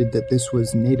reminded that this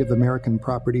was Native American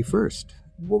property first.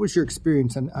 What was your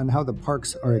experience on how the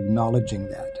parks are acknowledging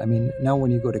that? I mean, now when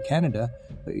you go to Canada,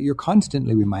 you're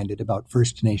constantly reminded about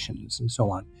First Nations and so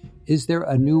on. Is there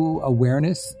a new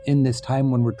awareness in this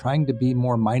time when we're trying to be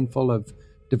more mindful of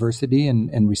diversity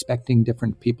and respecting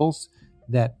different peoples,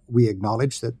 that we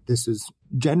acknowledge that this is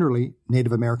generally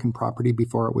Native American property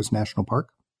before it was national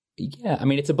park? Yeah, I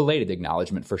mean, it's a belated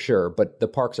acknowledgement for sure, but the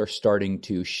parks are starting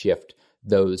to shift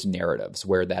those narratives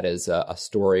where that is a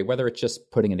story, whether it's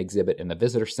just putting an exhibit in the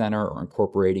visitor center or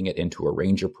incorporating it into a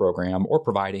ranger program or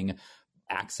providing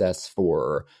access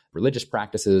for religious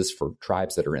practices for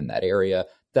tribes that are in that area.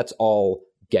 That's all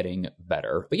getting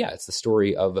better. But yeah, it's the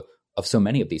story of so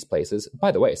many of these places.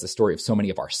 By the way, it's the story of so many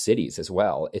of our cities as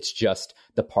well. It's just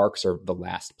the parks are the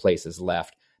last places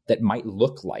left that might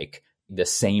look like the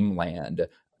same land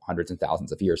hundreds and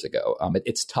thousands of years ago.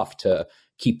 It's tough to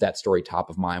keep that story top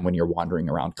of mind when you're wandering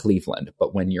around Cleveland,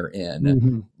 but when you're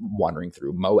in wandering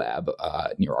through Moab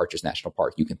near Arches National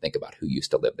Park, you can think about who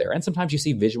used to live there. And sometimes you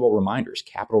see visual reminders.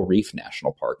 Capitol Reef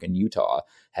National Park in Utah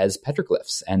has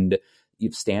petroglyphs, and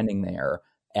you're standing there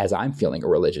as I'm feeling a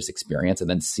religious experience and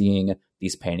then seeing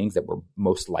these paintings that were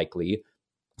most likely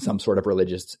some sort of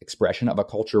religious expression of a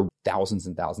culture thousands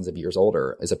and thousands of years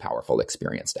older is a powerful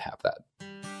experience to have that.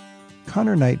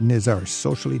 Connor Knighton is our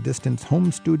socially distanced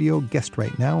home studio guest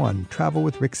right now on Travel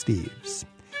with Rick Steves.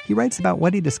 He writes about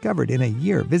what he discovered in a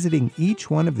year visiting each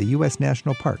one of the U.S.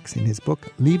 national parks in his book,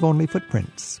 Leave Only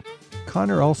Footprints.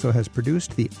 Connor also has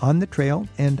produced the On the Trail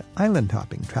and Island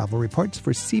Hopping travel reports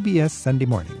for CBS Sunday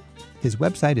Morning. His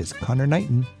website is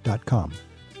connorknighton.com.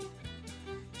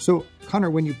 So,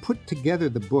 Connor, when you put together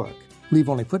the book, Leave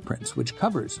Only Footprints, which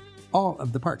covers all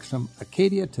of the parks from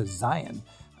Acadia to Zion,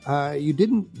 you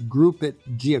didn't group it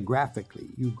geographically.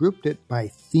 You grouped it by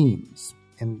themes.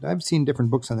 And I've seen different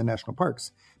books on the national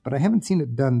parks, but I haven't seen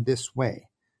it done this way.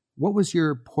 What was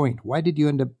your point? Why did you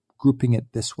end up grouping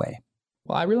it this way?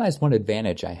 Well, I realized one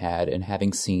advantage I had in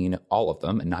having seen all of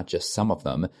them, and not just some of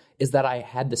them, is that I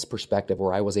had this perspective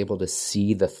where I was able to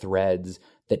see the threads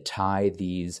that tie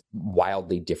these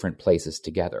wildly different places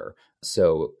together.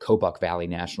 So Kobuk Valley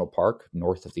National Park,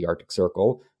 north of the Arctic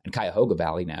Circle, and Cuyahoga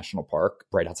Valley National Park,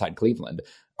 right outside Cleveland,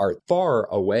 are far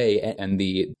away, and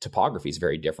the topography is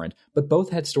very different, but both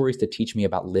had stories to teach me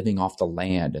about living off the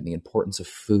land and the importance of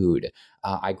food.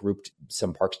 I grouped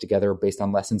some parks together based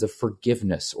on lessons of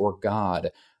forgiveness or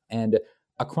God, and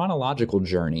a chronological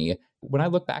journey. When I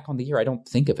look back on the year, I don't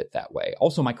think of it that way.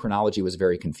 Also, my chronology was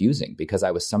very confusing because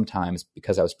I was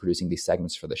producing these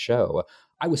segments for the show,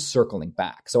 I was circling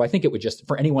back. So I think it would just,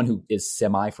 for anyone who is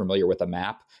semi-familiar with a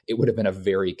map, it would have been a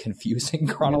very confusing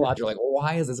chronology. Like, well,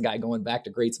 why is this guy going back to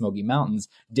Great Smoky Mountains?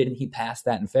 Didn't he pass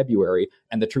that in February?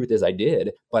 And the truth is I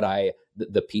did, but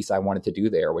the piece I wanted to do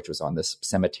there, which was on this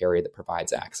cemetery that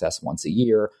provides access once a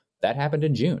year, that happened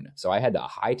in June. So I had to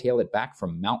hightail it back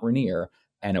from Mount Rainier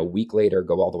and a week later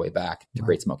go all the way back to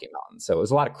Great Smoky Mountains. So it was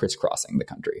a lot of crisscrossing the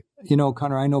country. You know,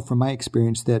 Connor, I know from my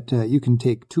experience that you can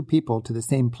take two people to the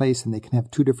same place and they can have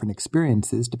two different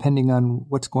experiences depending on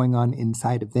what's going on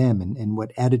inside of them and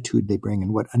what attitude they bring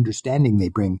and what understanding they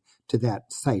bring to that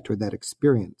site or that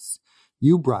experience.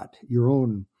 You brought your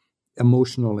own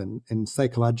emotional and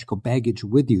psychological baggage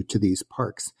with you to these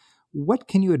parks. What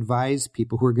can you advise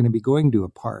people who are going to be going to a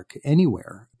park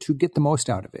anywhere to get the most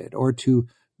out of it or to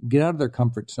get out of their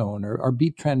comfort zone or be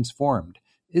transformed?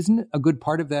 Isn't a good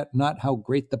part of that not how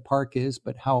great the park is,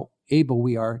 but how able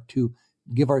we are to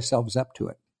give ourselves up to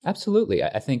it? Absolutely.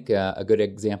 I think a good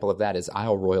example of that is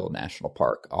Isle Royale National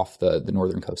Park off the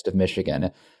northern coast of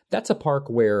Michigan. That's a park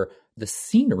where the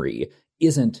scenery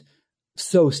isn't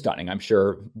so stunning. I'm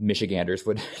sure Michiganders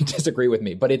would disagree with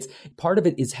me, but part of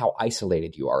it is how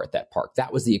isolated you are at that park.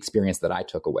 That was the experience that I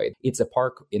took away. It's a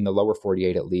park in the lower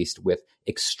 48, at least, with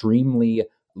extremely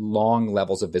long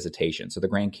levels of visitation. So the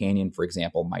Grand Canyon, for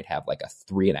example, might have like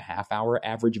a 3.5 hour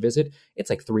average visit. It's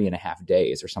like 3.5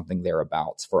 days or something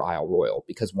thereabouts for Isle Royale,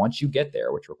 because once you get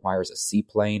there, which requires a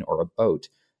seaplane or a boat,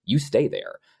 you stay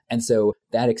there. And so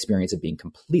that experience of being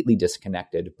completely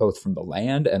disconnected, both from the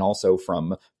land and also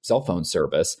from cell phone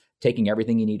service, taking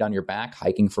everything you need on your back,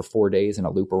 hiking for 4 days in a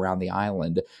loop around the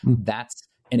island, that's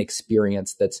an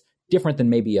experience that's different than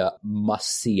maybe a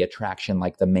must-see attraction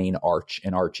like the main arch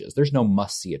and arches. There's no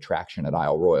must-see attraction at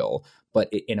Isle Royale, but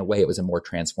in a way it was a more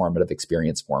transformative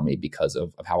experience for me because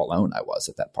of how alone I was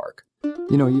at that park.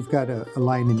 You know, you've got a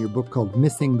line in your book called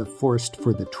Missing the Forest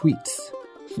for the Tweets.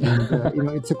 And, you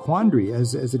know, it's a quandary.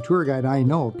 As a tour guide, I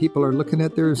know people are looking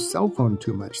at their cell phone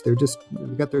too much. They've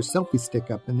got their selfie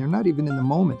stick up and they're not even in the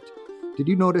moment. Did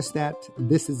you notice that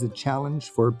this is a challenge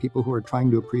for people who are trying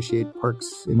to appreciate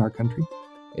parks in our country?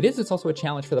 It is. It's also a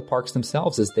challenge for the parks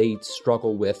themselves as they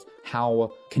struggle with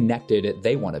how connected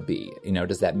they want to be. You know,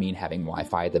 does that mean having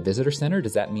Wi-Fi at the visitor center?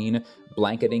 Does that mean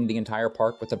blanketing the entire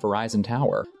park with a Verizon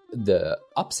tower? The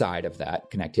upside of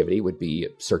that connectivity would be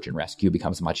search and rescue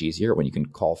becomes much easier when you can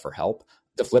call for help.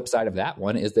 The flip side of that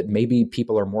one is that maybe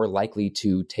people are more likely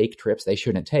to take trips they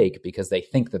shouldn't take because they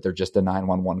think that they're just a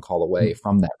 911 call away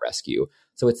from that rescue.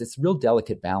 So it's this real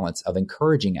delicate balance of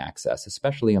encouraging access,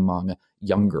 especially among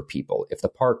younger people. If the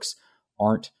parks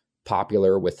aren't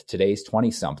popular with today's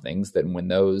 20-somethings, then when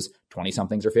those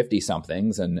 20-somethings or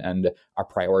 50-somethings and are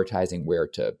prioritizing where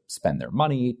to spend their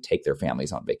money, take their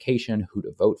families on vacation, who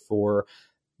to vote for,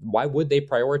 why would they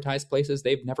prioritize places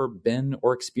they've never been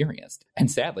or experienced? And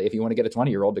sadly, if you want to get a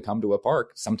 20-year-old to come to a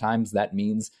park, sometimes that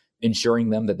means ensuring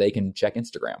them that they can check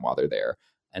Instagram while they're there.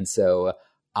 And so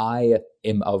I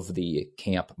am of the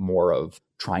camp more of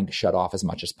trying to shut off as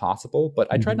much as possible, but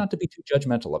I try not to be too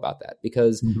judgmental about that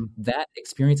because that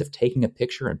experience of taking a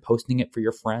picture and posting it for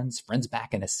your friends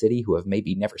back in a city who have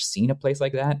maybe never seen a place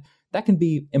like that, that can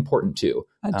be important too.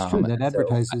 That's true. That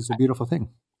advertises a beautiful thing.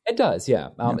 It does, yeah.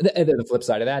 The flip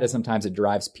side of that is sometimes it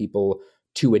drives people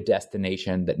to a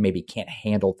destination that maybe can't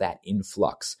handle that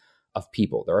influx of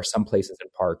people. There are some places in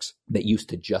parks that used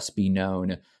to just be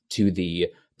known to the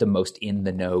most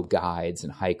in-the-know guides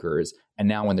and hikers. And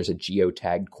now when there's a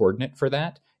geotagged coordinate for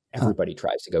that, everybody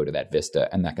tries to go to that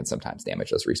vista, and that can sometimes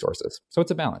damage those resources. So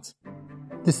it's a balance.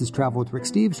 This is Travel with Rick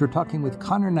Steves. We're talking with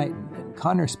Connor Knighton. And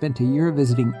Connor spent a year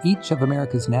visiting each of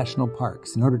America's national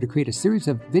parks in order to create a series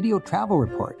of video travel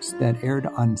reports that aired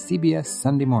on CBS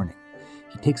Sunday morning.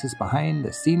 He takes us behind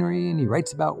the scenery and he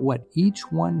writes about what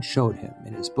each one showed him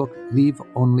in his book, Leave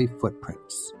Only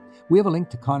Footprints. We have a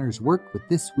link to Connor's work with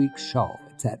this week's show.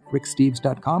 It's at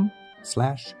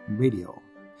ricksteves.com/radio.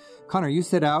 Connor, you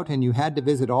set out and you had to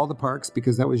visit all the parks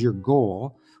because that was your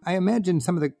goal. I imagine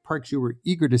some of the parks you were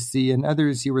eager to see and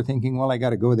others you were thinking, well, I got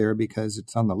to go there because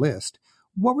it's on the list.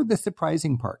 What were the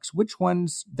surprising parks? Which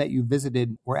ones that you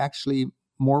visited were actually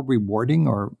more rewarding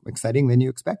or exciting than you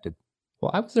expected?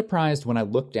 Well, I was surprised when I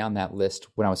looked down that list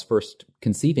when I was first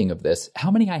conceiving of this,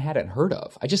 how many I hadn't heard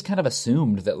of. I just kind of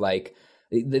assumed that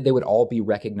they would all be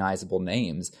recognizable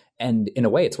names. And in a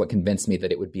way, it's what convinced me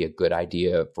that it would be a good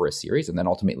idea for a series and then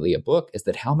ultimately a book, is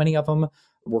that how many of them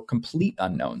were complete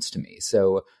unknowns to me.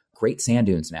 So Great Sand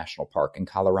Dunes National Park in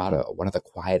Colorado, one of the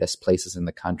quietest places in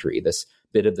the country, this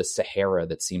bit of the Sahara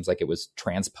that seems like it was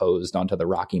transposed onto the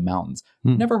Rocky Mountains.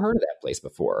 Never heard of that place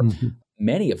before.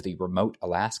 Many of the remote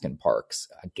Alaskan parks,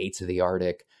 Gates of the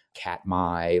Arctic,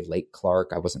 Katmai, Lake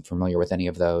Clark, I wasn't familiar with any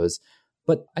of those.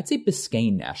 But I'd say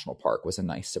Biscayne National Park was a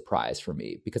nice surprise for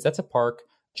me because that's a park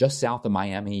just south of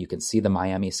Miami. You can see the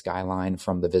Miami skyline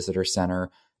from the visitor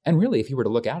center. And really, if you were to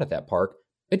look out at that park,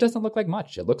 it doesn't look like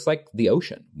much. It looks like the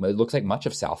ocean. It looks like much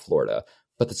of South Florida.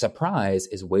 But the surprise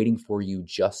is waiting for you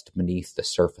just beneath the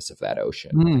surface of that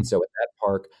ocean. And so at that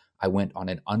park, I went on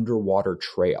an underwater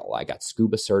trail. I got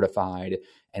scuba certified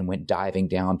and went diving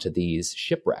down to these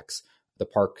shipwrecks. The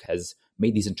park has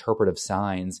made these interpretive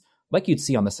signs like you'd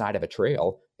see on the side of a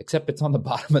trail, except it's on the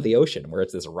bottom of the ocean where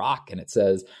it's this rock and it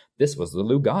says, this was the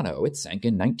Lugano. It sank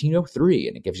in 1903.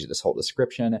 And it gives you this whole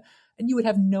description. And you would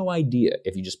have no idea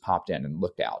if you just popped in and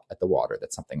looked out at the water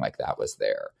that something like that was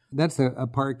there. That's a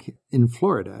park in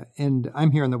Florida. And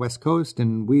I'm here on the West Coast,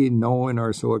 and we know and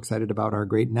are so excited about our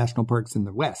great national parks in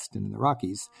the West and in the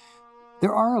Rockies.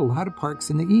 There are a lot of parks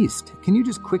in the East. Can you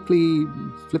just quickly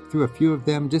flip through a few of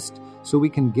them just so we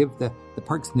can give the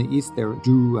parks in the East their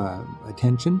due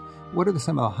attention? What are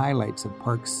some of the highlights of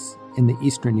parks in the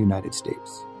eastern United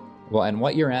States? Well, and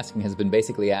what you're asking has been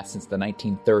basically asked since the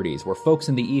 1930s, where folks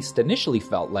in the East initially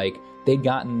felt like they'd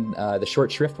gotten the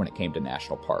short shrift when it came to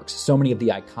national parks. So many of the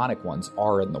iconic ones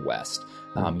are in the West.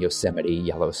 Yosemite,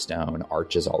 Yellowstone,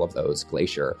 Arches, all of those,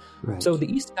 Glacier. Right. So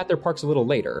the East got their parks a little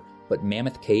later, but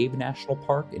Mammoth Cave National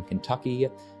Park in Kentucky,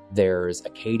 there's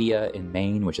Acadia in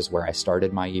Maine, which is where I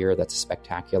started my year. That's a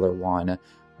spectacular one.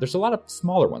 There's a lot of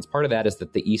smaller ones. Part of that is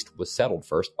that the East was settled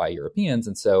first by Europeans,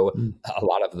 and so a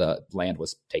lot of the land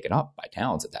was taken up by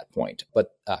towns at that point.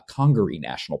 But Congaree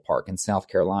National Park in South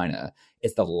Carolina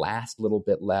is the last little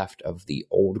bit left of the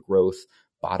old growth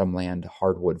bottomland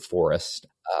hardwood forest.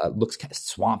 Looks kind of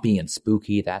swampy and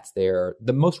spooky. That's there.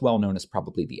 The most well-known is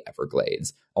probably the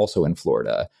Everglades, also in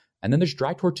Florida. And then there's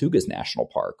Dry Tortugas National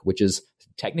Park, which is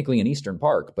technically an eastern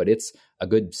park, but it's a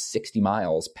good 60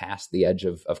 miles past the edge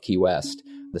of Key West,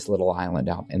 this little island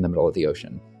out in the middle of the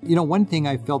ocean. You know, one thing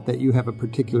I felt that you have a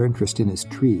particular interest in is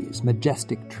trees,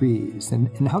 majestic trees,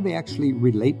 and how they actually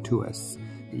relate to us.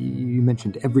 You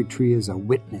mentioned every tree is a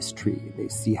witness tree. They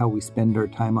see how we spend our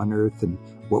time on Earth and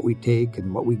what we take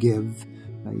and what we give.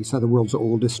 You saw the world's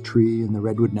oldest tree in the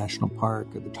Redwood National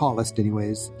Park, or the tallest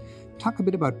anyways. Talk a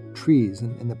bit about trees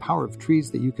and the power of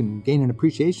trees that you can gain an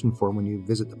appreciation for when you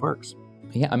visit the parks.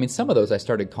 Yeah, I mean, some of those I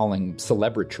started calling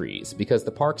celebrity trees because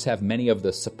the parks have many of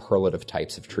the superlative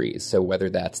types of trees. So whether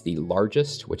that's the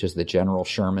largest, which is the General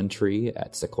Sherman tree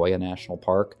at Sequoia National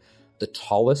Park, the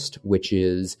tallest, which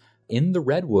is in the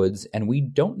redwoods, and we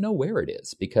don't know where it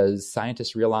is because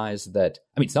scientists realized that,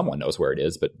 I mean, someone knows where it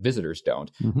is, but visitors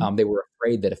don't. They were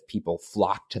afraid that if people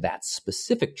flocked to that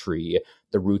specific tree,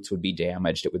 the roots would be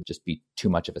damaged. It would just be too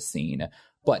much of a scene.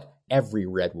 But every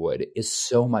redwood is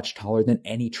so much taller than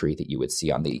any tree that you would see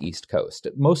on the East Coast.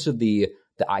 Most of the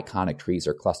iconic trees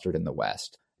are clustered in the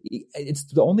West. It's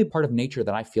the only part of nature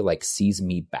that I feel like sees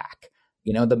me back.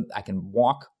 You know, I can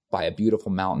walk by a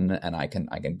beautiful mountain and I can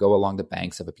go along the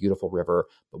banks of a beautiful river.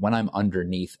 But when I'm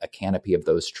underneath a canopy of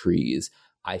those trees,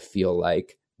 I feel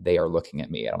like they are looking at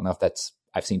me. I don't know if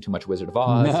I've seen too much Wizard of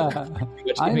Oz.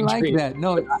 I like that.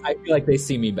 No, I feel like they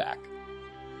see me back.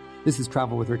 This is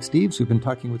Travel with Rick Steves. We've been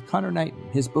talking with Connor Knighton.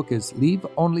 His book is Leave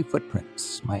Only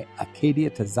Footprints, My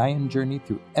Acadia to Zion Journey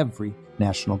Through Every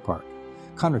National Park.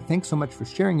 Connor, thanks so much for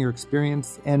sharing your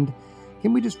experience. And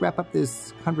can we just wrap up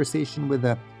this conversation with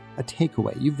a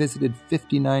takeaway? You visited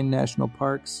 59 national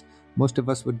parks. Most of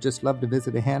us would just love to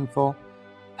visit a handful.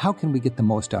 How can we get the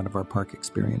most out of our park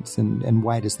experience, and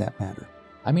why does that matter?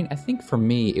 I mean, I think for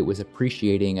me, it was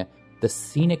appreciating the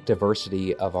scenic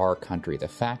diversity of our country. The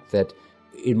fact that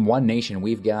in one nation,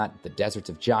 we've got the deserts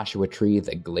of Joshua Tree,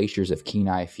 the glaciers of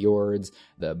Kenai Fjords,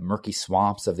 the murky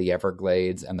swamps of the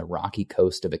Everglades, and the rocky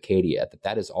coast of Acadia.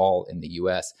 That is all in the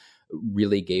U.S.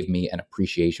 really gave me an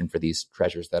appreciation for these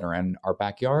treasures that are in our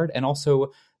backyard, and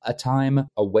also a time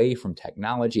away from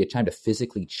technology, a time to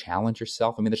physically challenge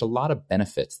yourself. I mean, there's a lot of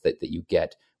benefits that you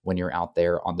get when you're out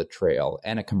there on the trail,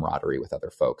 and a camaraderie with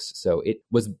other folks. So it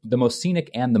was the most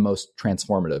scenic and the most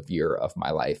transformative year of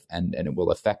my life, and it will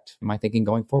affect my thinking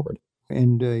going forward.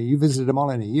 And you visited them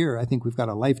all in a year. I think we've got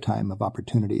a lifetime of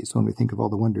opportunities when we think of all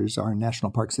the wonders our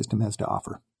national park system has to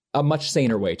offer. A much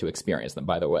saner way to experience them,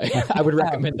 by the way. I would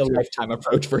recommend the lifetime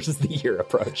approach versus the year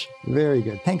approach. Very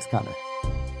good. Thanks, Connor.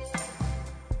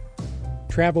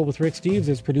 Travel with Rick Steves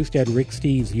is produced at Rick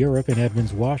Steves Europe in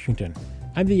Edmonds, Washington.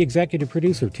 I'm the executive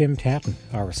producer, Tim Tatton.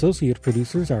 Our associate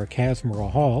producers are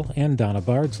Casmara Hall and Donna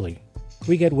Bardsley.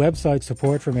 We get website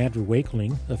support from Andrew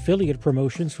Wakeling, affiliate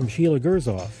promotions from Sheila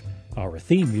Gerzoff. Our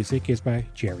theme music is by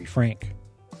Jerry Frank.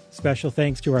 Special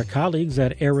thanks to our colleagues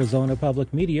at Arizona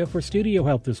Public Media for studio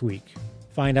help this week.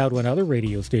 Find out when other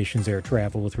radio stations air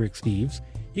Travel with Rick Steves.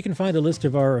 You can find a list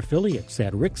of our affiliates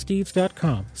at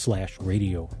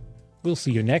ricksteves.com/radio. We'll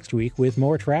see you next week with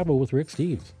more Travel with Rick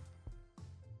Steves.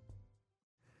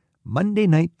 Monday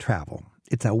Night Travel.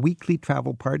 It's a weekly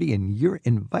travel party, and you're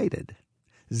invited.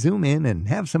 Zoom in and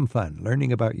have some fun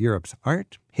learning about Europe's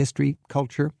art, history,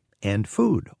 culture, and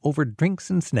food over drinks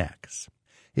and snacks.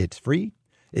 It's free,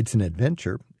 it's an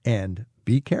adventure, and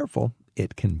be careful,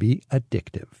 it can be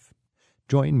addictive.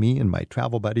 Join me and my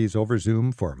travel buddies over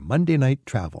Zoom for Monday Night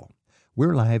Travel.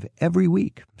 We're live every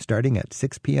week, starting at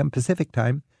 6 p.m. Pacific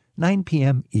Time, 9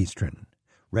 p.m. Eastern.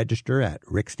 Register at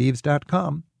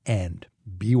ricksteves.com and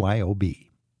BYOB.